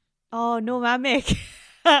occurrence. Oh, no, man, Mick.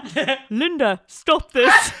 Linda, stop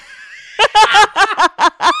this.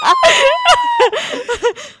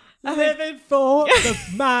 Living for the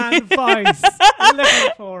man voice.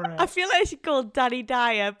 Living for it. I feel like I should call Danny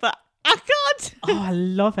Dyer, but I can't. Oh, I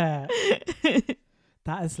love it.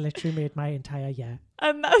 That has literally made my entire year.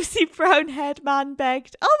 A mousy brown-haired man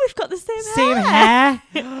begged, oh, we've got the same hair.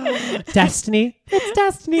 Destiny. It's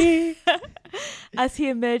destiny. As he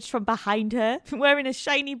emerged from behind her, wearing a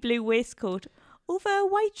shiny blue waistcoat over a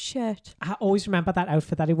white shirt. I always remember that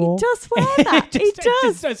outfit that he wore. He does wear that. He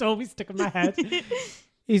does. It's always stuck in my head.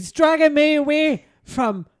 He's dragging me away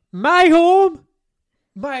from my home,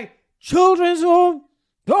 my children's home.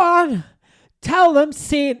 Go on. Tell them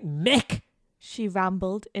Saint Mick. She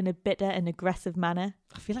rambled in a bitter and aggressive manner.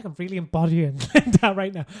 I feel like I'm really embodying that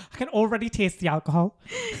right now. I can already taste the alcohol.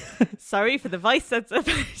 Sorry for the voice that's about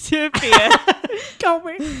to appear. Come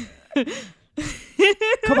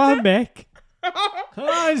on, Mick. Come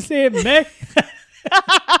on, Saint Mick.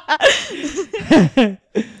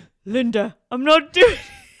 Linda, I'm not doing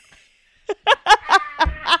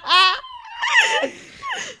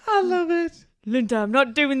I love it. Linda, I'm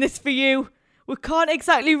not doing this for you. We can't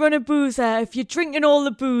exactly run a boozer if you're drinking all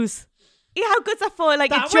the booze. Yeah, how good's that for?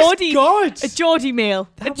 Like that a Geordie, good. A Geordie meal.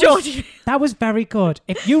 That was very good.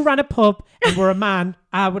 If you ran a pub and were a man,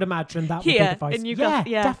 I would imagine that would be the voice.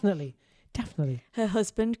 Yeah, definitely. Her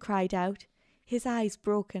husband cried out, his eyes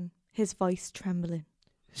broken, his voice trembling.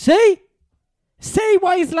 See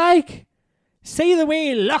what he's like. See the way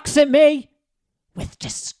he looks at me with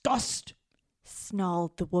disgust.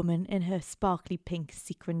 Snarled the woman in her sparkly pink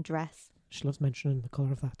sequin dress. She loves mentioning the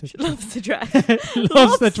colour of that. She loves the dress.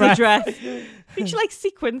 loves the dress. I think she likes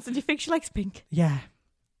sequins and you think she likes pink. Yeah.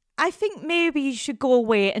 I think maybe you should go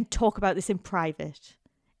away and talk about this in private,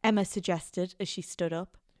 Emma suggested as she stood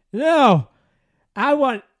up. No, I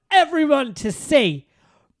want everyone to see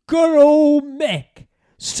good old Mick.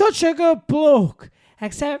 Such a good bloke.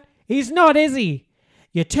 Except he's not, is he?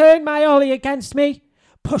 You turned my Ollie against me,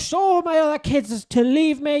 pushed all my other kids to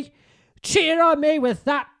leave me, cheated on me with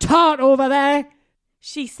that tart over there,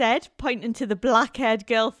 she said, pointing to the black-haired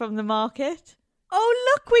girl from the market.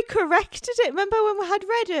 Oh, look, we corrected it. Remember when we had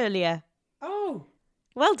red earlier? Oh.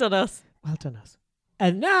 Well done us. Well done us.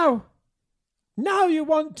 And now you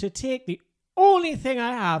want to take the only thing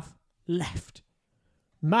I have left.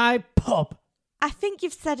 My pub. I think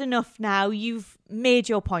you've said enough now. You've made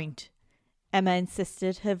your point, Emma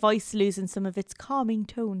insisted, her voice losing some of its calming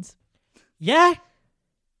tones. Yeah?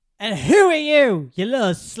 And who are you, you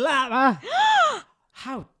little slapper?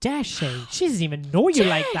 How dare she? She doesn't even know you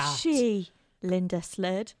like that. She, Linda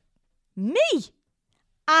slurred. Me?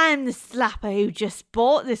 I'm the slapper who just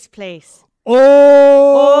bought this place. Oh!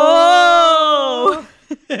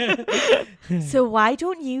 So why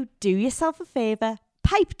don't you do yourself a favour,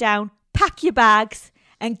 pipe down, pack your bags,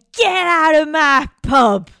 and get out of my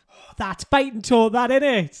pub? That's biting taught that,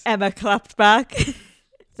 innit? Emma clapped back.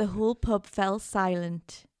 The whole pub fell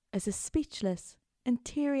silent as a speechless and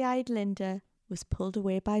teary-eyed Linda was pulled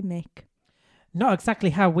away by Mick. Not exactly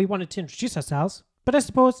how we wanted to introduce ourselves, but I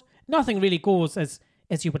suppose nothing really goes as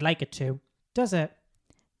you would like it to, does it?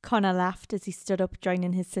 Connor laughed as he stood up,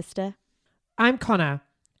 joining his sister. I'm Connor,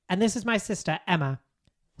 and this is my sister, Emma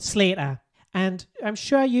Slater. And I'm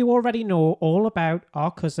sure you already know all about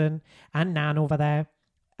our cousin and Nan over there.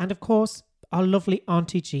 And of course, our lovely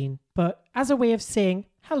Auntie Jean. But as a way of saying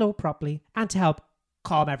hello properly, and to help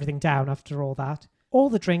calm everything down after all that, all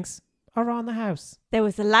the drinks are on the house. There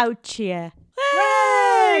was a loud cheer.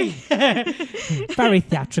 Hooray! Very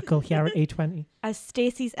theatrical here at A20. As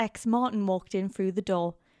Stacey's ex Martin walked in through the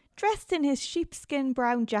door, dressed in his sheepskin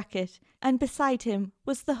brown jacket, and beside him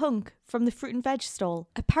was the hunk from the fruit and veg stall.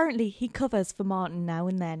 Apparently he covers for Martin now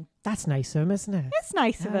and then. That's nice of him, isn't it? It's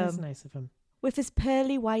nice of him. It's nice of him. With his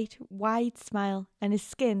pearly white, wide smile and his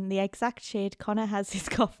skin the exact shade Connor has his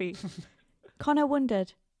coffee. Connor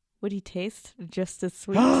wondered, would he taste just as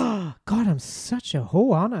sweet? God, I'm such a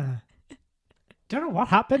hoe, Anna. Don't know what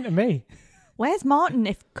happened to me. Where's Martin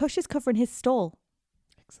if Kush is covering his stall?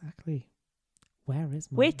 Exactly. Where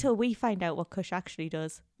is Martin? Wait till we find out what Kush actually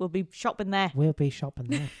does. We'll be shopping there. We'll be shopping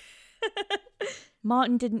there.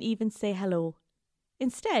 Martin didn't even say hello.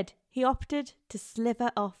 Instead, he opted to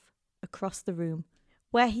slither off across the room,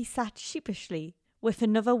 where he sat sheepishly with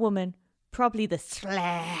another woman, probably the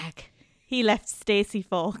slag he left Stacey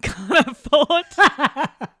for, Connor thought.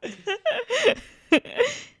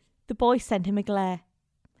 The boy sent him a glare,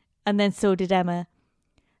 and then so did Emma,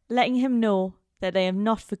 letting him know that they have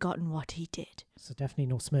not forgotten what he did. So definitely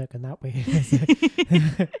no smirking that way, is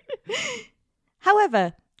it?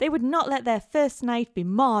 However, they would not let their first night be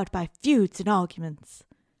marred by feuds and arguments.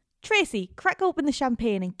 Tracy, crack open the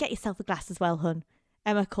champagne and get yourself a glass as well, hun,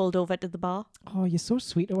 Emma called over to the bar. Oh, you're so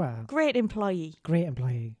sweet to her. Great employee. Great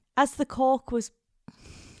employee. As the cork was...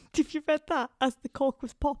 Did you read that? As the cork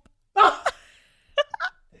was pop.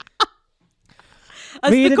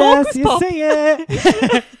 As Read the it cork as was you pop. say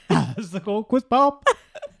it. As the cork was pop.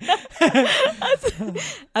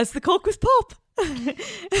 As the cork was pop.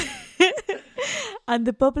 And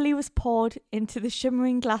the bubbly was poured into the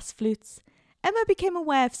shimmering glass flutes. Emma became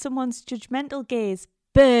aware of someone's judgmental gaze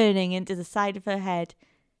burning into the side of her head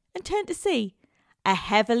and turned to see a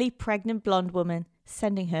heavily pregnant blonde woman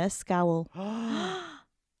sending her a scowl.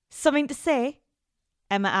 Something to say?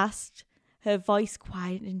 Emma asked, her voice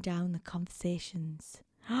quieting down the conversations.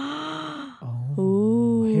 Oh,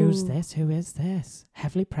 Ooh. who's this? Who is this?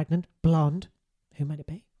 Heavily pregnant, blonde. Who might it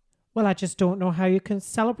be? Well, I just don't know how you can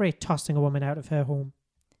celebrate tossing a woman out of her home.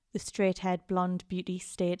 The straight-haired blonde beauty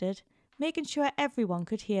stated, making sure everyone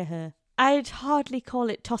could hear her. I'd hardly call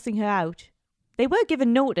it tossing her out. They were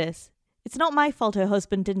given notice. It's not my fault her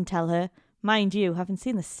husband didn't tell her. Mind you, having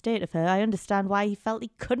seen the state of her, I understand why he felt he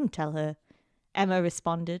couldn't tell her. Emma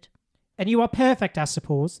responded. And you are perfect, I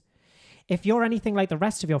suppose. If you're anything like the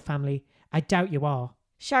rest of your family, I doubt you are.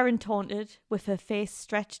 Sharon taunted, with her face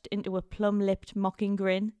stretched into a plum-lipped mocking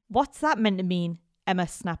grin. What's that meant to mean? Emma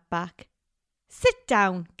snapped back. Sit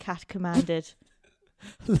down, Kat commanded.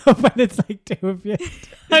 Love when it's like two of you.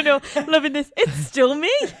 I know, loving this. It's still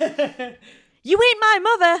me. You ain't my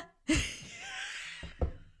mother.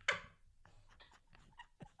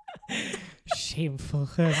 Shameful,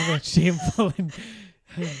 isn't it? Shameful.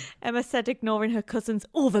 Emma said, ignoring her cousin's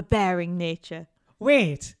overbearing nature.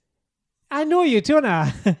 Wait, I know you, don't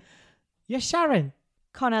I? You're Sharon.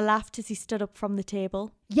 Connor laughed as he stood up from the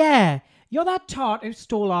table. Yeah, you're that tart who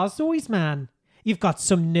stole our Zoe's man. You've got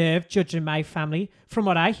some nerve judging my family. From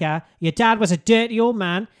what I hear, your dad was a dirty old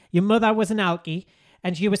man, your mother was an alkie,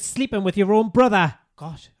 and you were sleeping with your own brother.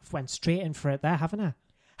 God, I've went straight in for it there, haven't I?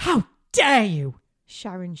 How dare you?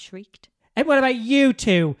 Sharon shrieked. And what about you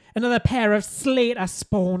two? Another pair of Slater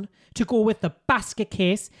spawn to go with the basket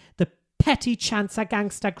case, the petty chancer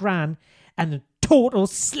gangster gran, and the total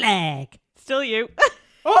slag. Still you.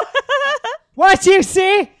 Oh, what you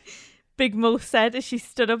say? Big Mo said as she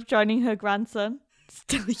stood up, joining her grandson.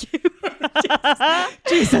 Still you.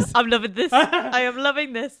 Jesus. I'm loving this. I am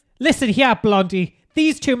loving this. Listen here, Blondie.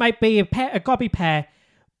 These two might be a gobby pair,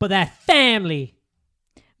 but they're family.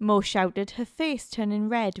 Mo shouted, her face turning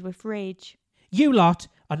red with rage. You lot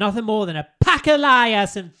are nothing more than a pack of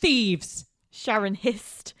liars and thieves. Sharon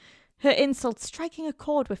hissed, her insult striking a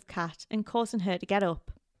chord with Kat and causing her to get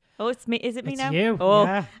up. Oh, it's me. Is it me It's now? you, Oh,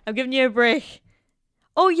 yeah. I'm giving you a break.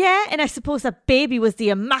 Oh, yeah, and I suppose that baby was the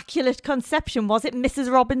Immaculate Conception, was it, Mrs.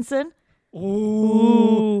 Robinson?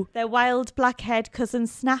 Ooh. Their wild black-haired cousin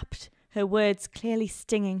snapped, her words clearly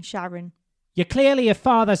stinging Sharon. You're clearly your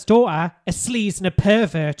father's daughter, a sleaze and a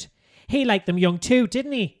pervert. He liked them young too,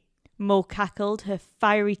 didn't he? Mo cackled, her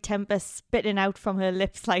fiery temper spitting out from her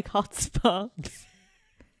lips like hot sparks.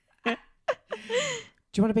 Do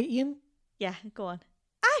you want to be Ian? Yeah, go on.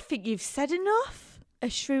 I think you've said enough, a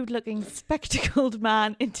shrewd-looking, spectacled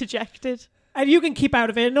man interjected. And you can keep out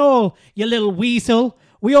of it and all, you little weasel.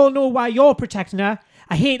 We all know why you're protecting her.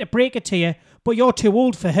 I hate to break it to you, but you're too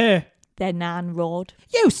old for her. Their nan roared.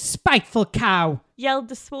 You spiteful cow. Yelled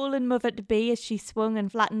the swollen mother-to-be as she swung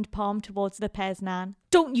and flattened palm towards the pair's nan.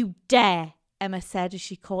 Don't you dare, Emma said as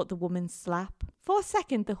she caught the woman's slap. For a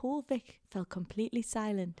second, the whole Vic fell completely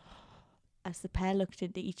silent as the pair looked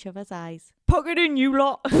into each other's eyes. Puck it in, you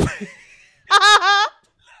lot.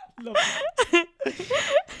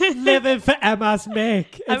 Living for Emma's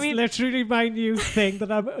make. It's I mean- literally my new thing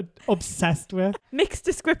that I'm obsessed with. Mick's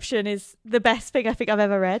description is the best thing I think I've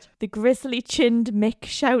ever read. The grizzly-chinned Mick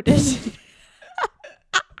shouted.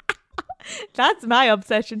 That's my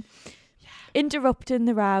obsession. Interrupting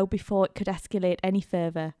the row before it could escalate any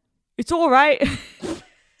further. It's all right.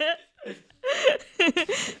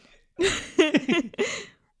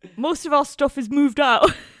 Most of our stuff is moved out.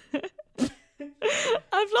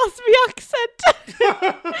 I've lost my accent.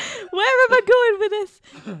 Where am I going with this?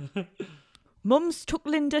 Mum's took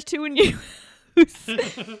Linda to a new house.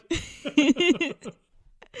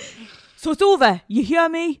 So it's over. You hear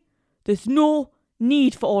me? There's no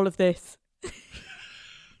need for all of this.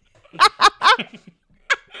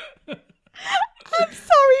 I'm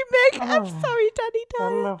sorry, Mick. I'm sorry, Danny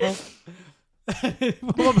Dyer. love it.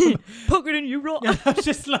 Puck it in, you rot. I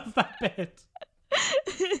just love that bit.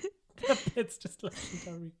 That bit's just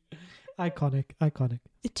legendary. Iconic.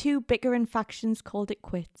 The two bickering factions called it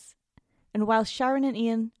quits. And while Sharon and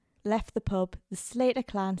Ian left the pub, the Slater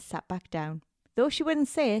clan sat back down. Though she wouldn't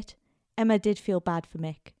say it, Emma did feel bad for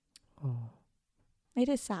Mick. Oh, It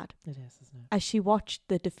is sad. it is, isn't it? As she watched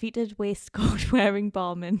the defeated waistcoat-wearing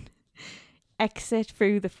barman exit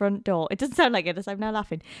through the front door. It doesn't sound like it, as I'm now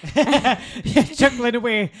laughing. Yeah, chuckling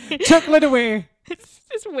away. It's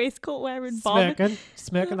just waistcoat-wearing barman. Smirking.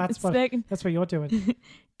 Smirking. That's what you're doing.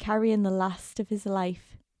 Carrying the last of his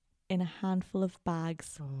life in a handful of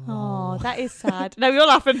bags. Oh. Oh, that is sad. Now you're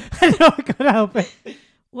laughing. I know, I can't help it.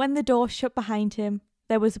 When the door shut behind him,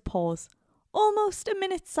 there was a pause. Almost a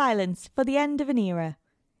minute's silence for the end of an era.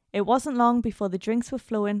 It wasn't long before the drinks were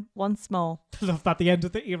flowing once more. I love that the end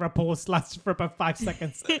of the era pause lasted for about 5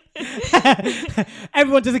 seconds.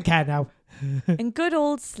 Everyone doesn't care now. And good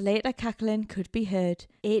old Slater cackling could be heard.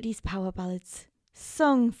 80s power ballads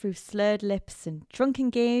sung through slurred lips and drunken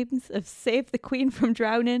games of Save the Queen from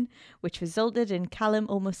Drowning, which resulted in Callum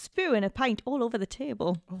almost spewing a pint all over the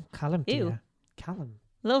table. Oh, Callum, dear. Ew. Callum.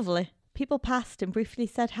 Lovely. People passed and briefly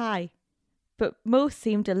said hi, but most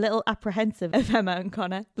seemed a little apprehensive of Emma and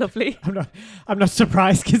Connor. Lovely. I'm not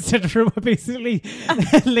surprised considering we're basically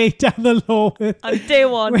laid down the law On day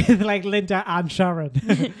one. with like Linda and Sharon.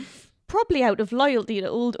 Probably out of loyalty to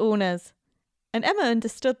old owners. And Emma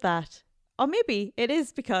understood that. Or maybe it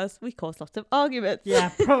is because we caused lots of arguments.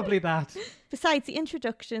 Yeah, probably that. Besides, the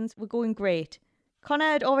introductions were going great. Connor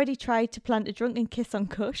had already tried to plant a drunken kiss on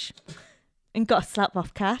Kush and got a slap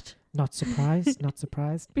off Kat Not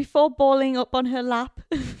surprised. before balling up on her lap,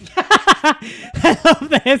 I love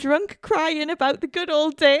this. drunk crying about the good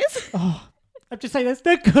old days Oh, I'm just saying this.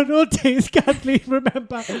 The good old days, Kathleen,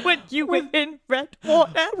 remember. when you were in red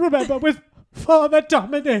water. Remember with Father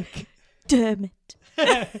Dominic. Dermot.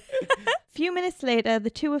 Few minutes later, the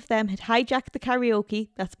two of them had hijacked the karaoke,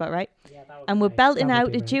 that's about right, and were belting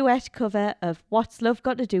out a duet cover of What's Love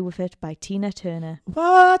Got to Do With It by Tina Turner.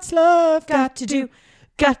 What's love Got to do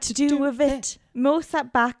with it. Mo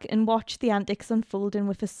sat back and watched the antics unfolding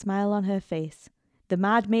with a smile on her face. The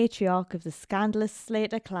mad matriarch of the scandalous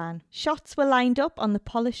Slater clan. Shots were lined up on the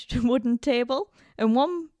polished wooden table, and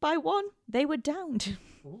one by one they were downed.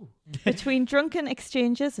 Between drunken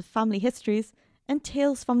exchanges of family histories and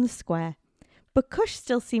tales from the square. But Kush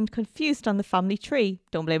still seemed confused on the family tree,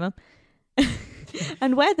 don't blame him,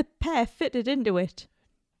 and where the pair fitted into it.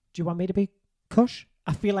 Do you want me to be Kush?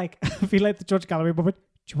 I feel like the George Galloway moment.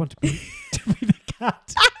 Do you want to be the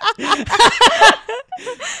cat?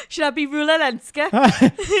 Should I be Rula Lenska?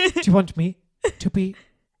 Do you want me to be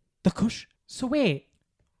the Kush? So wait,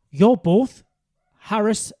 you're both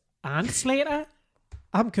Harris and Slater?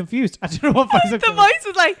 I'm confused. I don't know what voice I'm The doing. voice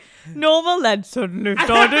was like normal, then suddenly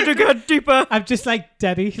started to get deeper. I'm just like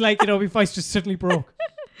Daddy. Like, my voice just suddenly broke.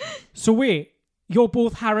 So wait, you're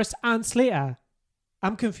both Harris and Slater?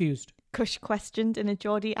 I'm confused. Kush questioned in a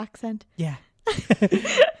Geordie accent. Yeah.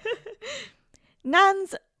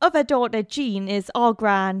 Nan's other daughter, Jean, is our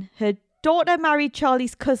gran. Her daughter married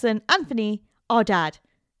Charlie's cousin, Anthony, our dad,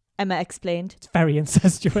 Emma explained. It's very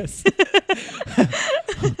incestuous.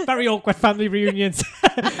 Very awkward family reunions.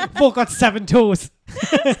 Both got 7 toes.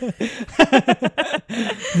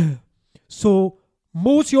 So,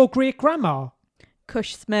 Mo's your great grandma?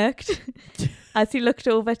 Kush smirked as he looked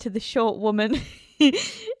over to the short woman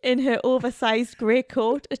in her oversized grey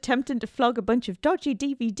coat, attempting to flog a bunch of dodgy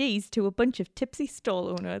DVDs to a bunch of tipsy stall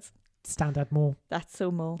owners. Standard Mo. That's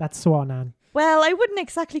so Mo. That's so on, Anne. Well, I wouldn't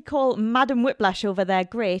exactly call Madam Whiplash over there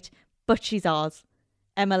great, but she's ours.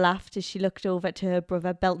 Emma laughed as she looked over to her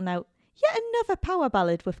brother, belting out, yet another power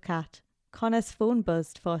ballad with Kat. Connor's phone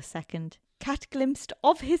buzzed for a second. Kat glimpsed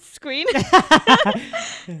of his screen.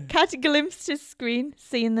 Kat glimpsed his screen,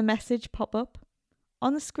 seeing the message pop up.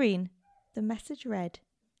 On the screen, the message read,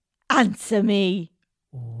 "Answer me!"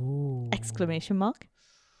 Ooh. Exclamation mark.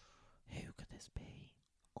 Who could this be?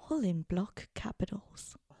 All in block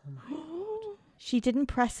capitals. Oh my God. She didn't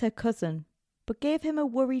press her cousin, but gave him a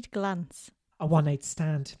worried glance. A one-night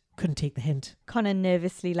stand. Couldn't take the hint. Connor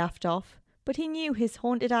nervously laughed off, but he knew his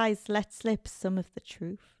haunted eyes let slip some of the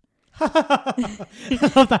truth. I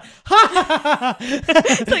love that.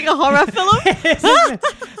 It's like a horror film.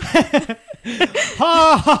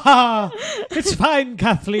 It's fine,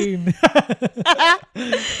 Kathleen.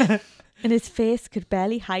 And his face could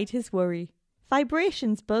barely hide his worry.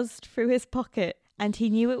 Vibrations buzzed through his pocket, and he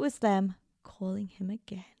knew it was them calling him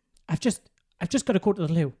again. I've just got to go to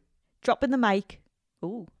the loo. Dropping the mic.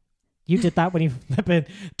 Ooh. You did that when you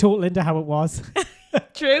told Linda how it was.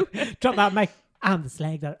 True. Drop that mic. I'm the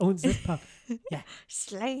slag that owns this pub. Yeah.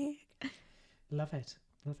 Slag. Love it.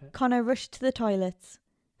 Love it. Connor rushed to the toilets,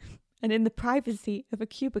 and in the privacy of a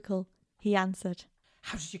cubicle, he answered.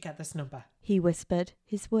 How did you get this number? He whispered,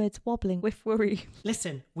 his words wobbling with worry.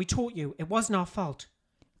 Listen, we taught you. It wasn't our fault.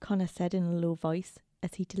 Connor said in a low voice,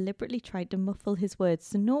 as he deliberately tried to muffle his words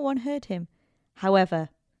so no one heard him. However,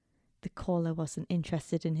 the caller wasn't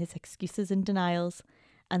interested in his excuses and denials,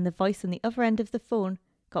 and the voice on the other end of the phone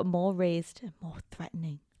got more raised and more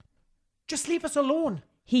threatening. Just leave us alone.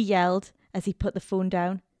 He yelled as he put the phone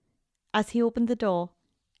down. As he opened the door,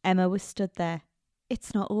 Emma was stood there.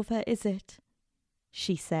 It's not over, is it?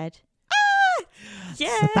 She said. Ah!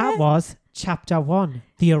 Yeah! So that was Chapter 1,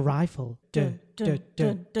 The Arrival.